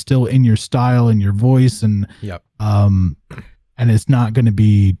that it's still in your style and your voice and, and it's not going to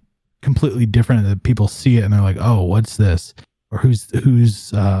be completely different that people see it and they're like, oh, what's this? Or who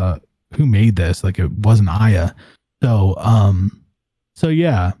made this? Like it wasn't AIA. So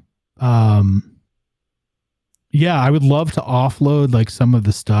yeah. Yeah, I would love to offload like some of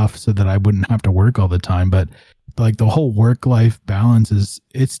the stuff so that I wouldn't have to work all the time, but like the whole work-life balance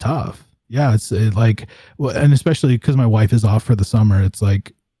it's tough. Yeah, and especially because my wife is off for the summer, it's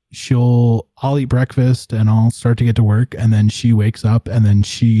like I'll eat breakfast and I'll start to get to work, and then she wakes up and then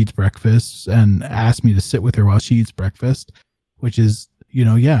she eats breakfast and asks me to sit with her while she eats breakfast, which is,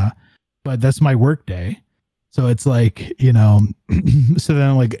 but that's my work day. So it's like, so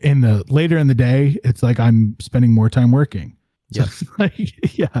then like later in the day, it's like I'm spending more time working. Yeah. So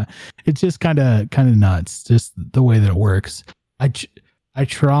it's just kind of nuts, just the way that it works. I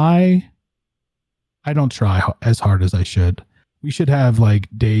don't try as hard as I should. We should have like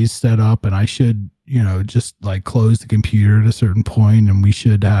days set up and I should, just like close the computer at a certain point and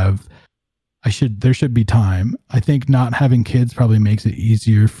there should be time. I think not having kids probably makes it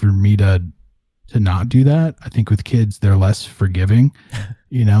easier for me to not do that. I think with kids, they're less forgiving,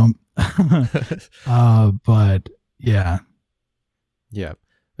 but yeah. Yeah.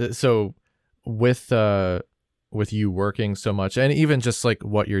 So with you working so much and even just like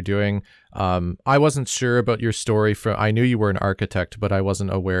what you're doing, I wasn't sure about your story I knew you were an architect, but I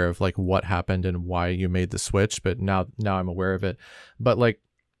wasn't aware of like what happened and why you made the switch, but now I'm aware of it. But like,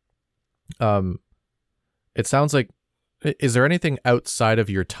 it sounds like is there anything outside of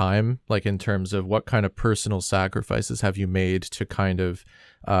your time, like in terms of what kind of personal sacrifices have you made to kind of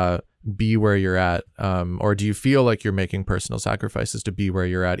be where you're at? Or do you feel like you're making personal sacrifices to be where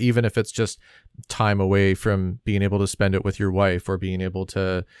you're at, even if it's just time away from being able to spend it with your wife or being able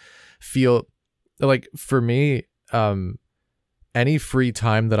to feel like, for me, any free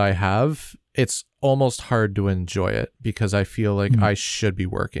time that I have, it's almost hard to enjoy it because I feel like I should be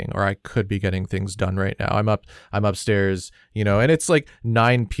working or I could be getting things done right now. I'm upstairs, and it's like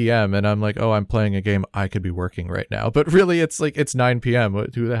 9 p.m. and I'm like, oh, I'm playing a game. I could be working right now. But really it's like, it's 9 p.m.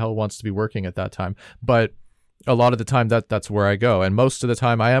 Who the hell wants to be working at that time? But a lot of the time that's where I go. And most of the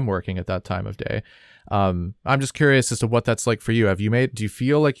time I am working at that time of day. I'm just curious as to what that's like for you. Do you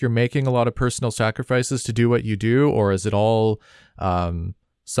feel like you're making a lot of personal sacrifices to do what you do, or is it all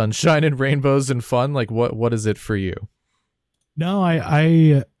sunshine and rainbows and fun? Like what is it for you? No,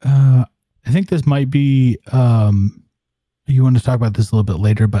 I think this might be, you want to talk about this a little bit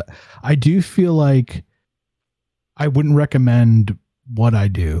later, but I do feel like I wouldn't recommend what I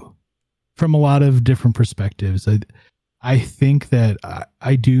do from a lot of different perspectives. I think that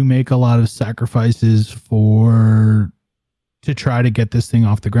I do make a lot of sacrifices to try to get this thing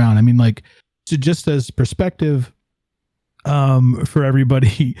off the ground. I mean, like, so just as perspective, for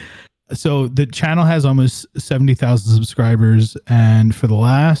everybody. So the channel has almost 70,000 subscribers. And for the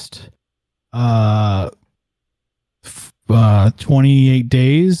last, 28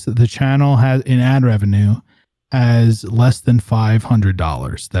 days, the channel has, in ad revenue, has less than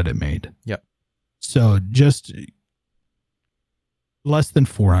 $500 that it made. Yep. So just less than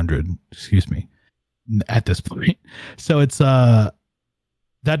 400, excuse me, at this point. So it's, that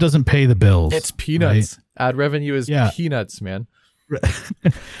doesn't pay the bills. It's peanuts. Right? Ad revenue is peanuts, man.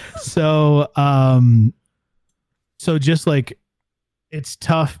 So, so just like, it's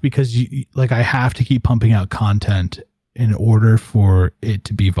tough because I have to keep pumping out content in order for it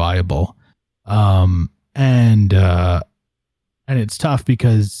to be viable. And it's tough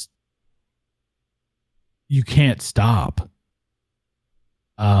because you can't stop.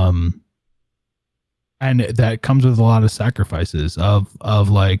 And that comes with a lot of sacrifices of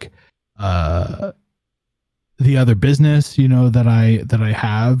like, the other business, that I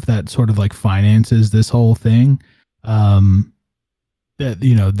have that sort of like finances this whole thing. That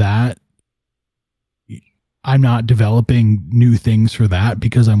I'm not developing new things for that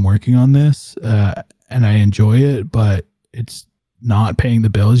because I'm working on this, and I enjoy it, but it's not paying the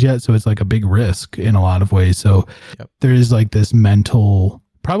bills yet. So it's like a big risk in a lot of ways. So there is like this mental,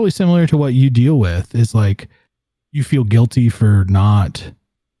 probably similar to what you deal with, is like you feel guilty for not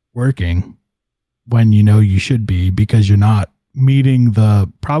working when you should be, because you're not meeting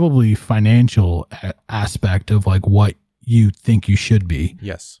the probably financial aspect of like what you think you should be.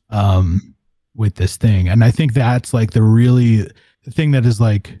 Yes. With this thing. And I think that's like the thing that is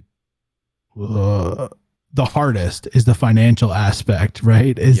like the hardest is the financial aspect,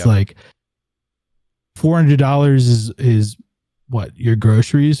 right? It's like $400 is what, your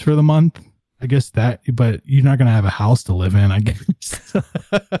groceries for the month? I guess that, but you're not going to have a house to live in, I guess.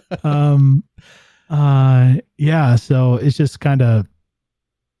 Yeah, so it's just kind of,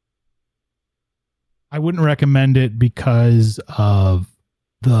 I wouldn't recommend it because of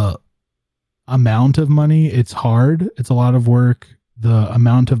the amount of money. It's hard. It's a lot of work. The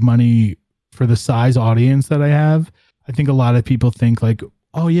amount of money for the size audience that I have, I think a lot of people think like,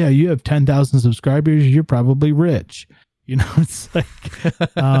 oh yeah, you have 10,000 subscribers, you're probably rich. It's like,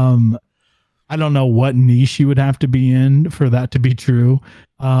 I don't know what niche you would have to be in for that to be true.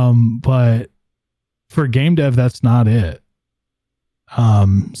 But for game dev, that's not it.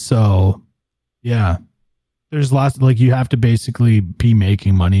 So yeah, there's lots, like, you have to basically be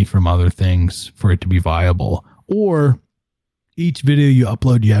making money from other things for it to be viable, or each video you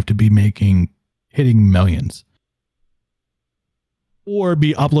upload, you have to be hitting millions, or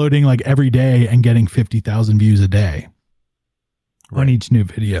be uploading like every day and getting 50,000 views a day on each new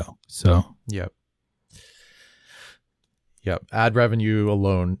video. So, Yep. Ad revenue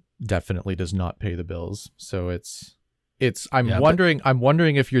alone definitely does not pay the bills. So I'm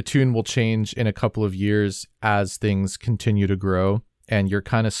wondering if your tune will change in a couple of years as things continue to grow and you're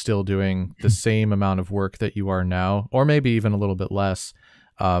kind of still doing the same amount of work that you are now, or maybe even a little bit less.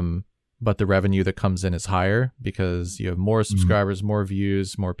 But the revenue that comes in is higher because you have more subscribers, more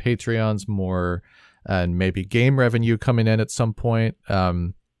views, more Patreons, more, and maybe game revenue coming in at some point.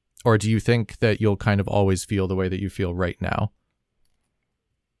 Or do you think that you'll kind of always feel the way that you feel right now?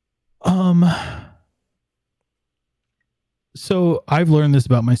 So I've learned this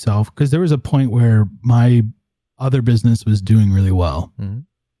about myself because there was a point where my other business was doing really well. Mm-hmm.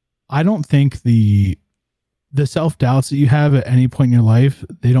 I don't think the the self-doubts that you have at any point in your life,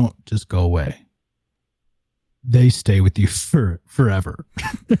 they don't just go away. They stay with you forever.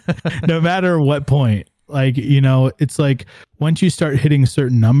 No matter what point. Like, it's like once you start hitting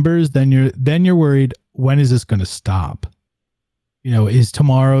certain numbers, then you're worried, when is this going to stop? Is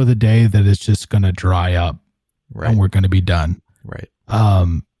tomorrow the day that it's just going to dry up and we're going to be done? Right.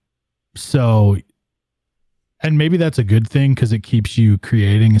 So, and maybe that's a good thing because it keeps you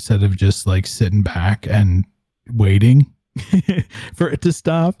creating instead of just like sitting back and waiting for it to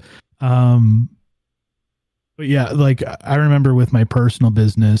stop. But yeah, like I remember with my personal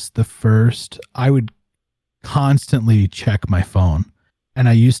business, I would constantly check my phone, and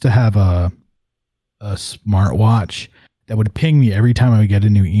I used to have a smartwatch that would ping me every time I would get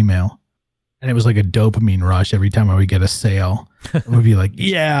a new email, and it was like a dopamine rush every time I would get a sale. It would be like,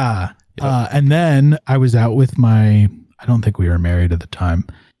 yeah. Yep. And then I was out with I don't think we were married at the time,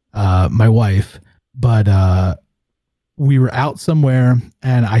 my wife, but we were out somewhere,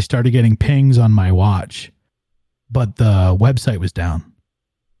 and I started getting pings on my watch, but the website was down.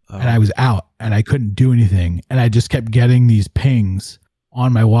 And I was out and I couldn't do anything. And I just kept getting these pings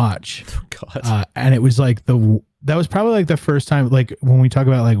on my watch. Oh, God. And it was like that was probably like the first time, like when we talk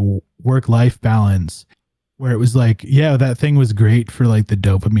about like work-life balance, where it was like, yeah, that thing was great for like the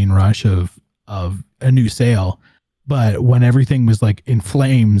dopamine rush of a new sale. But when everything was like in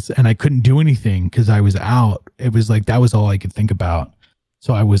flames and I couldn't do anything because I was out, it was like, that was all I could think about.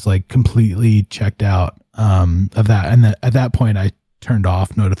 So I was like completely checked out of that. And at that point I turned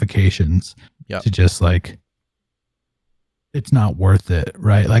off notifications to just like, it's not worth it,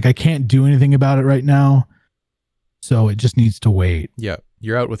 right? Like I can't do anything about it right now. So it just needs to wait. Yeah.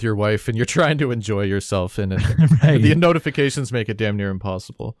 You're out with your wife and you're trying to enjoy yourself, and right. The notifications make it damn near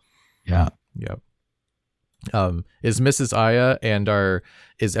impossible. Yeah. Yeah. Is Mrs. AIA and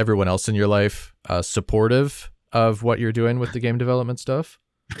is everyone else in your life supportive of what you're doing with the game development stuff?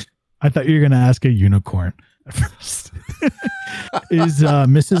 I thought you were going to ask a unicorn at first. Is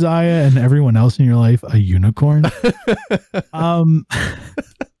Mrs. AIA and everyone else in your life a unicorn?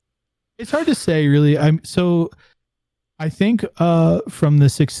 It's hard to say, really. I think from the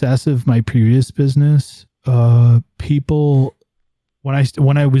success of my previous business, people,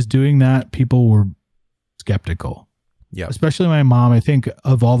 when I was doing that, people were skeptical. Yeah. Especially my mom. I think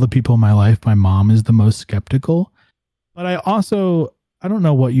of all the people in my life, my mom is the most skeptical. But I don't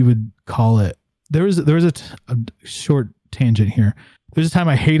know what you would call it. There was a short tangent here. There's a time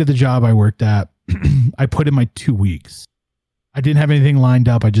I hated the job I worked at. I put in my 2 weeks. I didn't have anything lined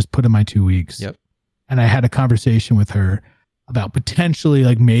up. I just put in my 2 weeks. Yep. And I had a conversation with her about potentially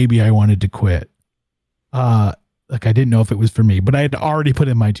like maybe I wanted to quit. Like I didn't know if it was for me, but I had already put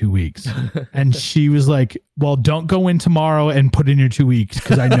in my 2 weeks. And she was like, well, don't go in tomorrow and put in your 2 weeks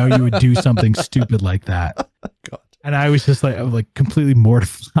because I know you would do something stupid like that. God. And I was just like, I was like completely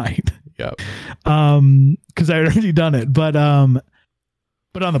mortified. Yeah. Because I had already done it. But on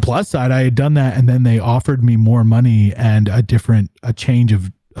the plus side, I had done that, and then they offered me more money and a change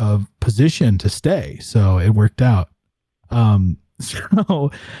of position to stay. So it worked out. And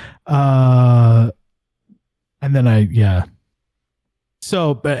then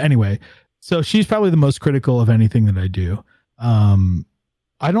but anyway, so she's probably the most critical of anything that I do.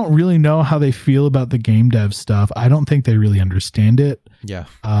 I don't really know how they feel about the game dev stuff. I don't think they really understand it. Yeah.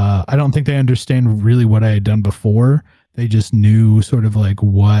 I don't think they understand really what I had done before. They just knew sort of like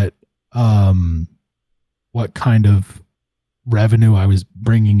what kind of revenue I was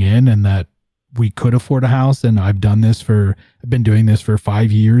bringing in, and that we could afford a house. And I've been doing this for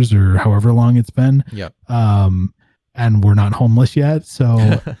 5 years or however long it's been. Yep. And we're not homeless yet. So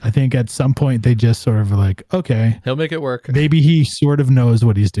I think at some point they just sort of like, okay, he'll make it work. Maybe he sort of knows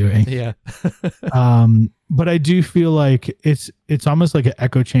what he's doing. Yeah. But I do feel like it's almost like an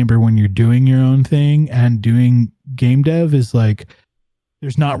echo chamber when you're doing your own thing, and doing game dev is like,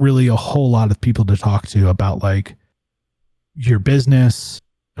 there's not really a whole lot of people to talk to about like your business.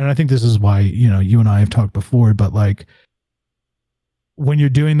 And I think this is why, you and I have talked before, but like when you're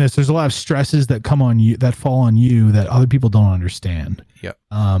doing this, there's a lot of stresses that come on you, that fall on you, that other people don't understand. Yep.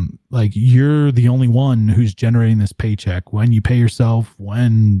 Like you're the only one who's generating this paycheck, when you pay yourself,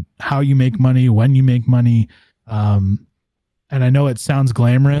 how you make money, when you make money. And I know it sounds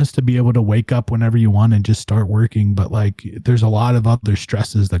glamorous to be able to wake up whenever you want and just start working, but like there's a lot of other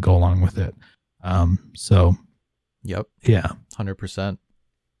stresses that go along with it. So yep. Yeah. 100%.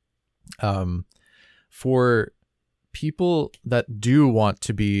 For people that do want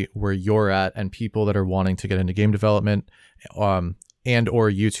to be where you're at, and people that are wanting to get into game development, and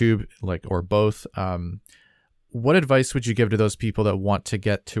or YouTube, like, or both, what advice would you give to those people that want to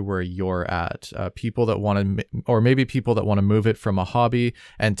get to where you're at? People that want to, or maybe people that want to move it from a hobby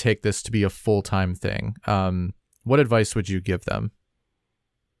and take this to be a full-time thing. What advice would you give them?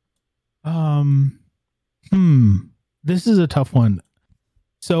 This is a tough one.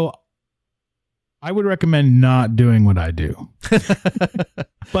 So I would recommend not doing what I do,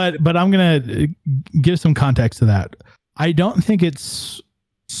 but I'm going to give some context to that. I don't think it's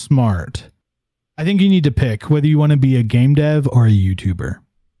smart. I think you need to pick whether you want to be a game dev or a YouTuber.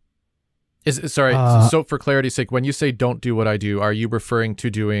 So for clarity's sake, when you say don't do what I do, are you referring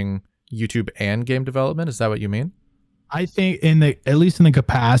to doing YouTube and game development? Is that what you mean? I think at least in the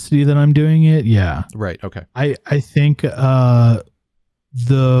capacity that I'm doing it, yeah. Right. Okay. I think the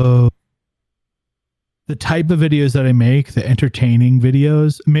type of videos that I make, the entertaining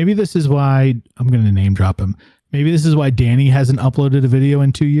videos, maybe this is why I'm going to name drop him. Maybe this is why Danny hasn't uploaded a video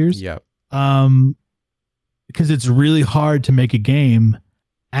in 2 years. Yeah. Because it's really hard to make a game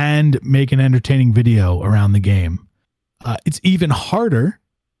and make an entertaining video around the game. It's even harder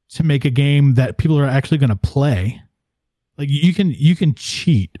to make a game that people are actually going to play. Like you can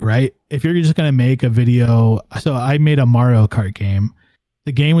cheat, right? If you're just going to make a video. So I made a Mario Kart game.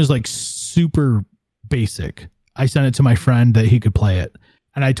 The game was like super basic. I sent it to my friend that he could play it.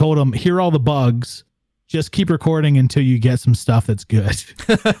 And I told him, here are all the bugs. Just keep recording until you get some stuff that's good.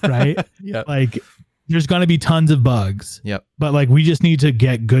 Right? Yeah. Like there's going to be tons of bugs. Yep. But like we just need to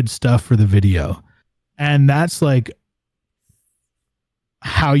get good stuff for the video. And that's like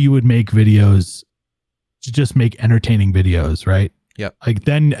how you would make videos, to just make entertaining videos, right? Yep. Like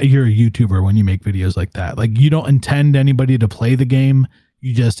then you're a YouTuber when you make videos like that. Like you don't intend anybody to play the game.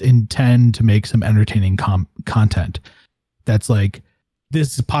 You just intend to make some entertaining content. That's like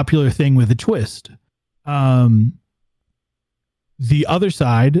this popular thing with a twist. The other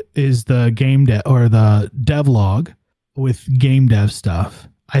side is the game dev or the devlog with game dev stuff.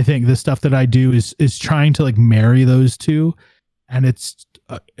 I think the stuff that I do is trying to like marry those two, and it's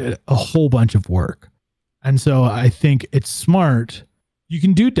a whole bunch of work. And so I think it's smart. You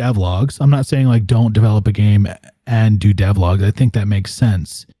can do devlogs. I'm not saying like don't develop a game and do devlogs. I think that makes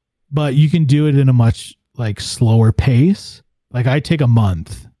sense. But you can do it in a much like slower pace. Like I take a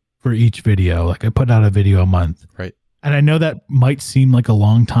month for each video. Like I put out a video a month. Right. And I know that might seem like a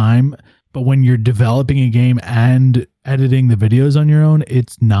long time, but when you're developing a game and editing the videos on your own,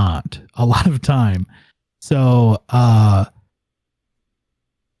 it's not a lot of time. So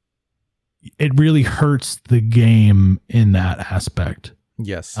it really hurts the game in that aspect.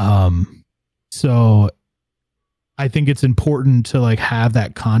 Yes. So I think it's important to like have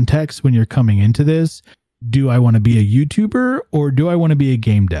that context when you're coming into this. Do I want to be a YouTuber or do I want to be a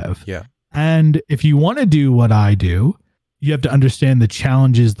game dev? Yeah. And if you want to do what I do, you have to understand the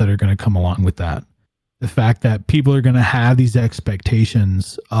challenges that are going to come along with that. The fact that people are going to have these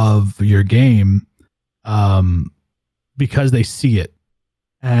expectations of your game because they see it.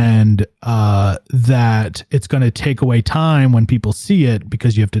 And that it's going to take away time when people see it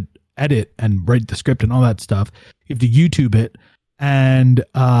because you have to edit and write the script and all that stuff. You have to YouTube it, and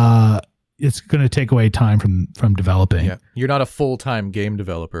it's going to take away time from developing. Yeah, you're not a full-time game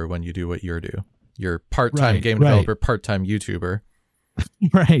developer when you do what you do. You're part-time game developer, part-time YouTuber.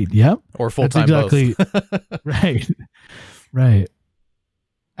 Right. Yep. Or full-time exactly, both. Right. Right.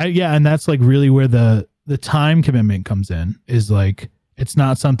 Yeah, and that's like really where the time commitment comes in. Is like. It's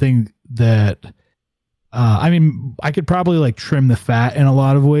not something that, I mean, I could probably like trim the fat in a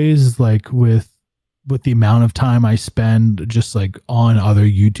lot of ways, like with the amount of time I spend just like on other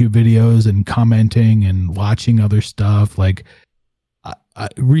YouTube videos and commenting and watching other stuff. Like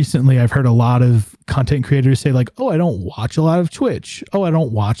recently I've heard a lot of content creators say like, oh, I don't watch a lot of Twitch. Oh, I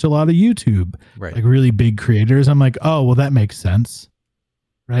don't watch a lot of YouTube. Right. Like really big creators. I'm like, oh, well, that makes sense.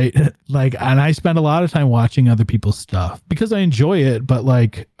 Right. Like, and I spend a lot of time watching other people's stuff because I enjoy it, but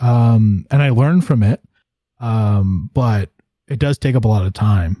like, and I learn from it. But it does take up a lot of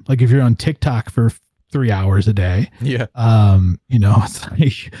time. Like if you're on TikTok for 3 hours a day, yeah. It's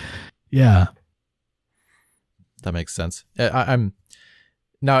like, yeah, that makes sense. I'm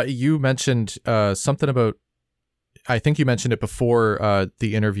now you mentioned, something about, I think you mentioned it before,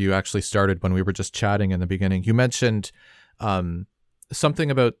 the interview actually started when we were just chatting in the beginning. You mentioned,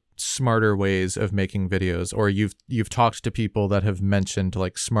 something about smarter ways of making videos, or you've talked to people that have mentioned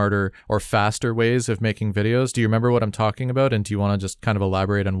like smarter or faster ways of making videos. Do you remember what I'm talking about? And do you want to just kind of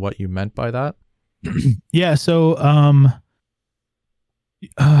elaborate on what you meant by that? Yeah. So,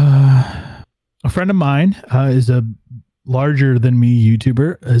 a friend of mine, is a larger than me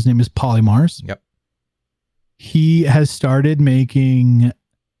YouTuber. His name is Polymars. Yep. He has started making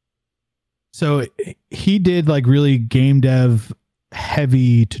So he did like really game dev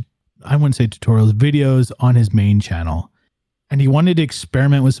heavy, I wouldn't say tutorials, videos on his main channel. And he wanted to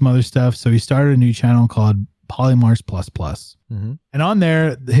experiment with some other stuff. So he started a new channel called Polymars Plus Plus. Mm-hmm. And on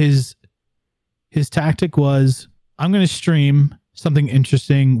there, his tactic was, I'm going to stream something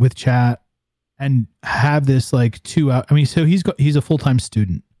interesting with chat and have this like 2 hour. I mean, so he's a full-time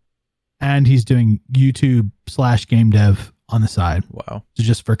student and he's doing YouTube/game dev on the side. Wow. So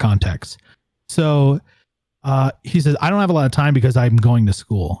just for context. So he says, I don't have a lot of time because I'm going to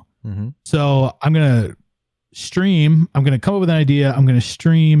school. Mm-hmm. So I'm going to stream. I'm going to come up with an idea. I'm going to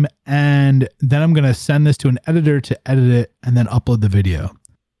stream, and then I'm going to send this to an editor to edit it and then upload the video.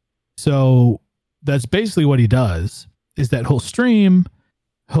 So that's basically what he does, is that he'll stream.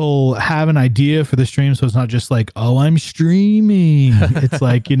 He'll have an idea for the stream. So it's not just like, oh, I'm streaming. It's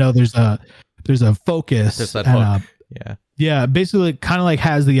like, there's a focus. There's that hook. Yeah. Yeah. Basically kind of like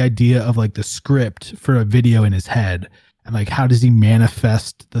has the idea of like the script for a video in his head, and like, how does he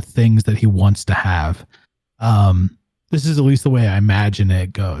manifest the things that he wants to have? This is at least the way I imagine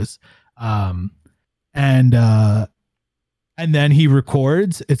it goes. And then he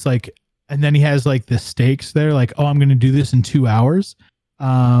records. It's like, and then he has like the stakes there, like, oh, I'm going to do this in 2 hours.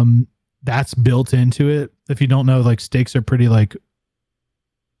 That's built into it. If you don't know, like, stakes are pretty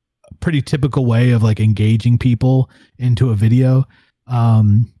typical way of like engaging people into a video.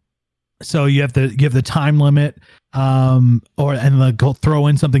 So you have the time limit, and like go throw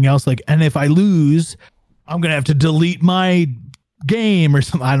in something else, like, and if I lose, I'm going to have to delete my game or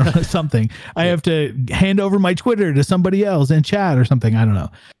something. I don't know, something. I have to hand over my Twitter to somebody else in chat or something. I don't know.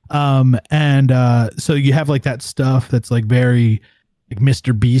 So you have like that stuff that's like very like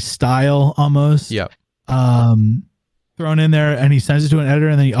Mr. Beast style almost. Yep. Thrown in there, and he sends it to an editor,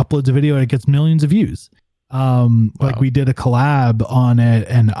 and then he uploads a video and it gets millions of views. Like we did a collab on it,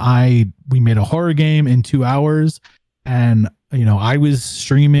 and we made a horror game in 2 hours, and I was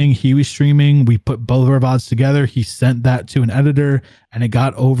streaming, he was streaming. We put both of our VODs together. He sent that to an editor, and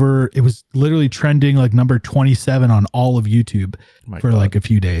it was literally trending like number 27 on all of YouTube for like a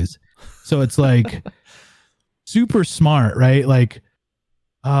few days. So it's like super smart, right? Like,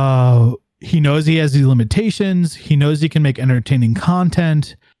 he knows he has these limitations. He knows he can make entertaining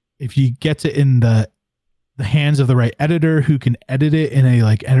content. If he gets it in the hands of the right editor who can edit it in a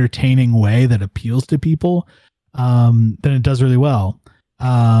like entertaining way that appeals to people, then it does really well.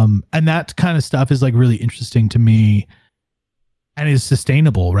 And that kind of stuff is like really interesting to me and is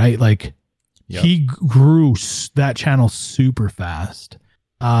sustainable, right? Like, yep. He grew that channel super fast.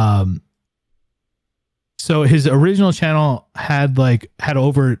 So his original channel had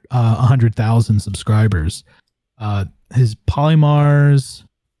over 100,000 subscribers. His Polymars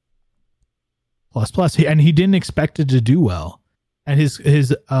Plus, he didn't expect it to do well. And his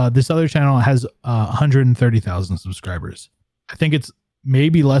this other channel has 130,000 subscribers. I think it's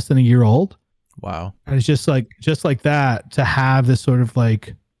maybe less than a year old. Wow. And it's just like that, to have this sort of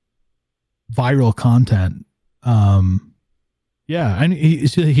like viral content. Yeah, and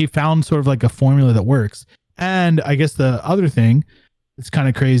he found sort of like a formula that works. And I guess the other thing, it's kind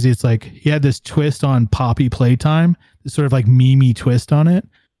of crazy. It's like he had this twist on Poppy Playtime, this sort of like meme-y twist on it.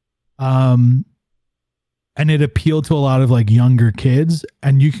 And it appealed to a lot of like younger kids.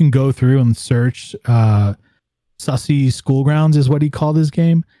 And you can go through and search Sussy Schoolgrounds is what he called his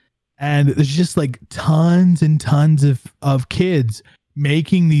game. And there's just like tons and tons of kids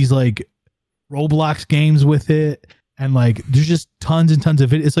making these like Roblox games with it. And like, there's just tons and tons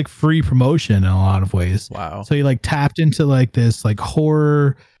of it. It's like free promotion in a lot of ways. Wow. So he like tapped into like this like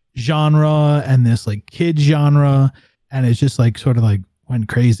horror genre and this like kid genre. And it's just like sort of like went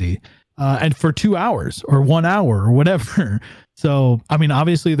crazy. And for 2 hours or 1 hour or whatever. So, I mean,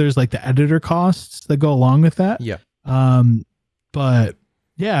 obviously there's like the editor costs that go along with that. Yeah. But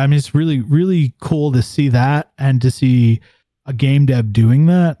yeah, I mean, it's really, really cool to see that and to see a game dev doing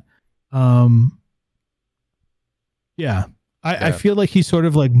that. Yeah. I feel like he sort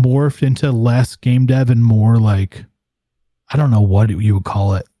of like morphed into less game dev and more like, I don't know what you would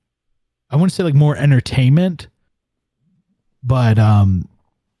call it. I want to say like more entertainment, but,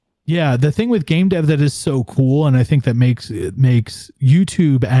 yeah, the thing with game dev that is so cool, and I think that makes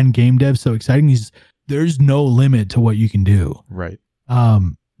YouTube and game dev so exciting, is there's no limit to what you can do. Right.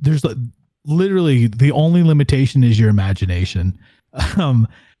 There's literally the only limitation is your imagination. And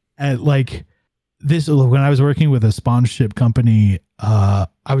like this, when I was working with a sponsorship company, I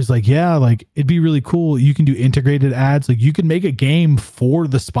was like, yeah, like it'd be really cool. You can do integrated ads. Like you could make a game for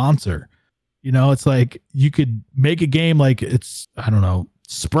the sponsor. It's like you could make a game like it's, I don't know,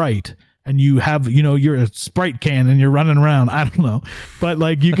 Sprite, and you have, you're a Sprite can and you're running around. I don't know, but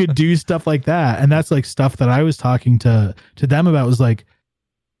like you could do stuff like that. And that's like stuff that I was talking to them about, was like,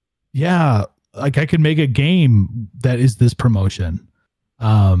 yeah, like I could make a game that is this promotion.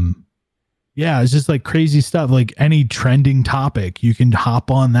 Yeah, it's just like crazy stuff. Like any trending topic, you can hop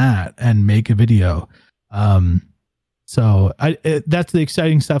on that and make a video. So that's the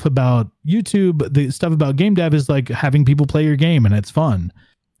exciting stuff about YouTube. The stuff about game dev is like having people play your game, and it's fun.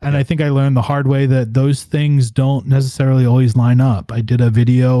 And I think I learned the hard way that those things don't necessarily always line up. I did a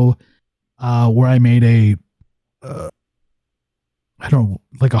video where I made like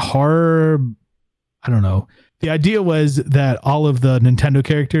a horror. I don't know. The idea was that all of the Nintendo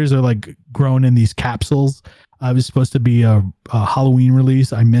characters are like grown in these capsules. It was supposed to be a Halloween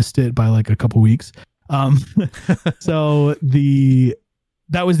release. I missed it by like a couple weeks. So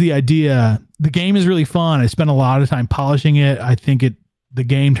that was the idea. The game is really fun. I spent a lot of time polishing it. I think the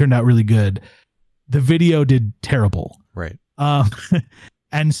game turned out really good. The video did terrible. Right.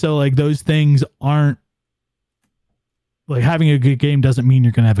 And so like those things aren't, like having a good game doesn't mean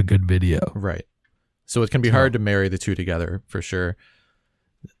you're going to have a good video. Right. So it can be hard to marry the two together, for sure.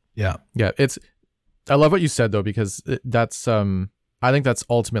 Yeah. Yeah. I love what you said though, because that's, I think that's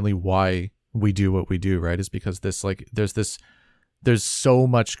ultimately why we do what we do, right? Is because there's so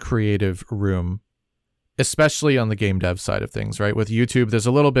much creative room, especially on the game dev side of things, right? With YouTube, there's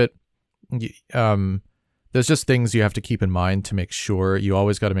a little bit, there's just things you have to keep in mind to make sure. You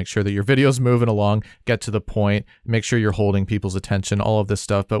always got to make sure that your video's moving along, get to the point, make sure you're holding people's attention, all of this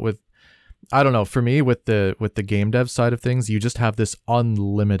stuff. But I don't know, for me, with the game dev side of things, you just have this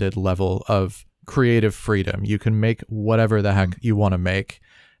unlimited level of creative freedom. You can make whatever the heck you want to make.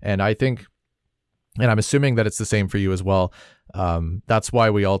 And I think, and I'm assuming that it's the same for you as well. That's why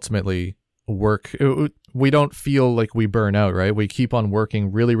we ultimately work. We don't feel like we burn out, right? We keep on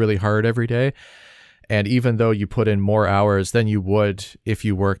working really, really hard every day. And even though you put in more hours than you would if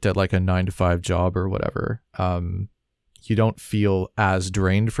you worked at like a 9-to-5 job or whatever, you don't feel as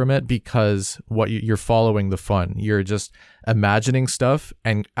drained from it, because you're following the fun. You're just imagining stuff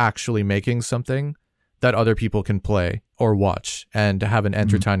and actually making something that other people can play or watch and have an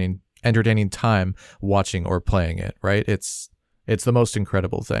entertaining time watching or playing it, right? It's the most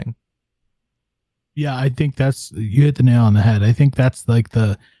incredible thing. Yeah, I think you hit the nail on the head. I think that's like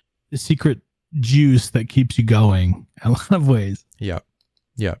the secret juice that keeps you going in a lot of ways. Yeah.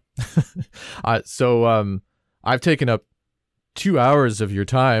 So I've taken up 2 hours of your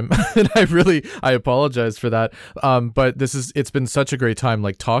time and I apologize for that. But it's been such a great time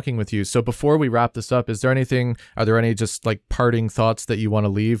like talking with you. So before we wrap this up, are there any just like parting thoughts that you want to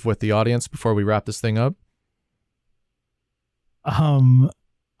leave with the audience before we wrap this thing up?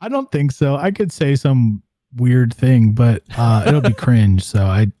 I don't think so. I could say some weird thing, but it'll be cringe.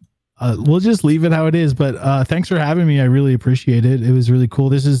 So we'll just leave it how it is. But thanks for having me. I really appreciate it. It was really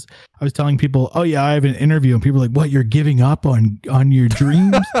cool. I was telling people, oh yeah, I have an interview, and people are like, what, you're giving up on your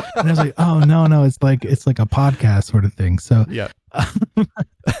dreams? And I was like, oh no, it's like a podcast sort of thing. So yeah.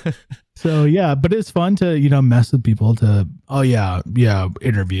 So yeah, but it's fun to, mess with people oh yeah,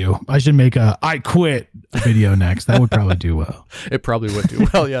 interview. I should make I quit video next. That would probably do well. It probably would do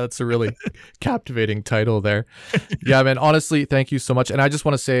well. Yeah, that's a really captivating title there. Yeah, man, honestly, thank you so much. And I just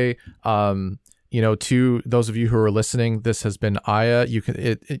want to say, to those of you who are listening, this has been AIA. You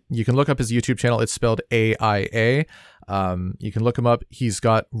can look up his YouTube channel. It's spelled AIA. You can look him up. He's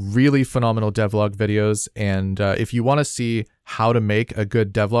got really phenomenal devlog videos. And if you want to see how to make a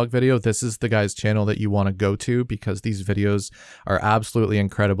good devlog video, this is the guy's channel that you want to go to, because these videos are absolutely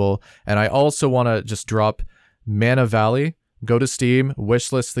incredible. And I also want to just drop Mana Valley. Go to Steam,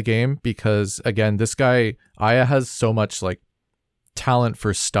 wishlist the game, because again, this guy, AIA, has so much like talent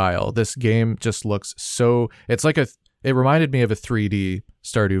for style. This game just looks so, it reminded me of a 3D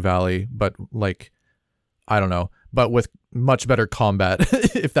Stardew Valley, but like, I don't know, but with much better combat,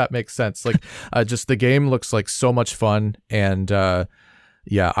 if that makes sense. Like, just the game looks like so much fun. And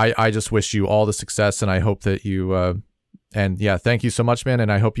yeah, I just wish you all the success, and I hope that you, and yeah, thank you so much, man.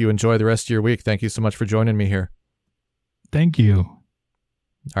 And I hope you enjoy the rest of your week. Thank you so much for joining me here. Thank you.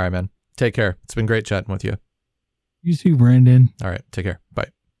 All right, man. Take care. It's been great chatting with you. You too, Brandon. All right. Take care. Bye.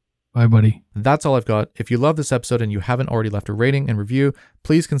 Bye, buddy. That's all I've got. If you love this episode and you haven't already left a rating and review,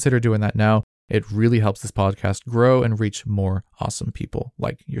 please consider doing that now. It really helps this podcast grow and reach more awesome people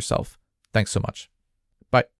like yourself. Thanks so much. Bye.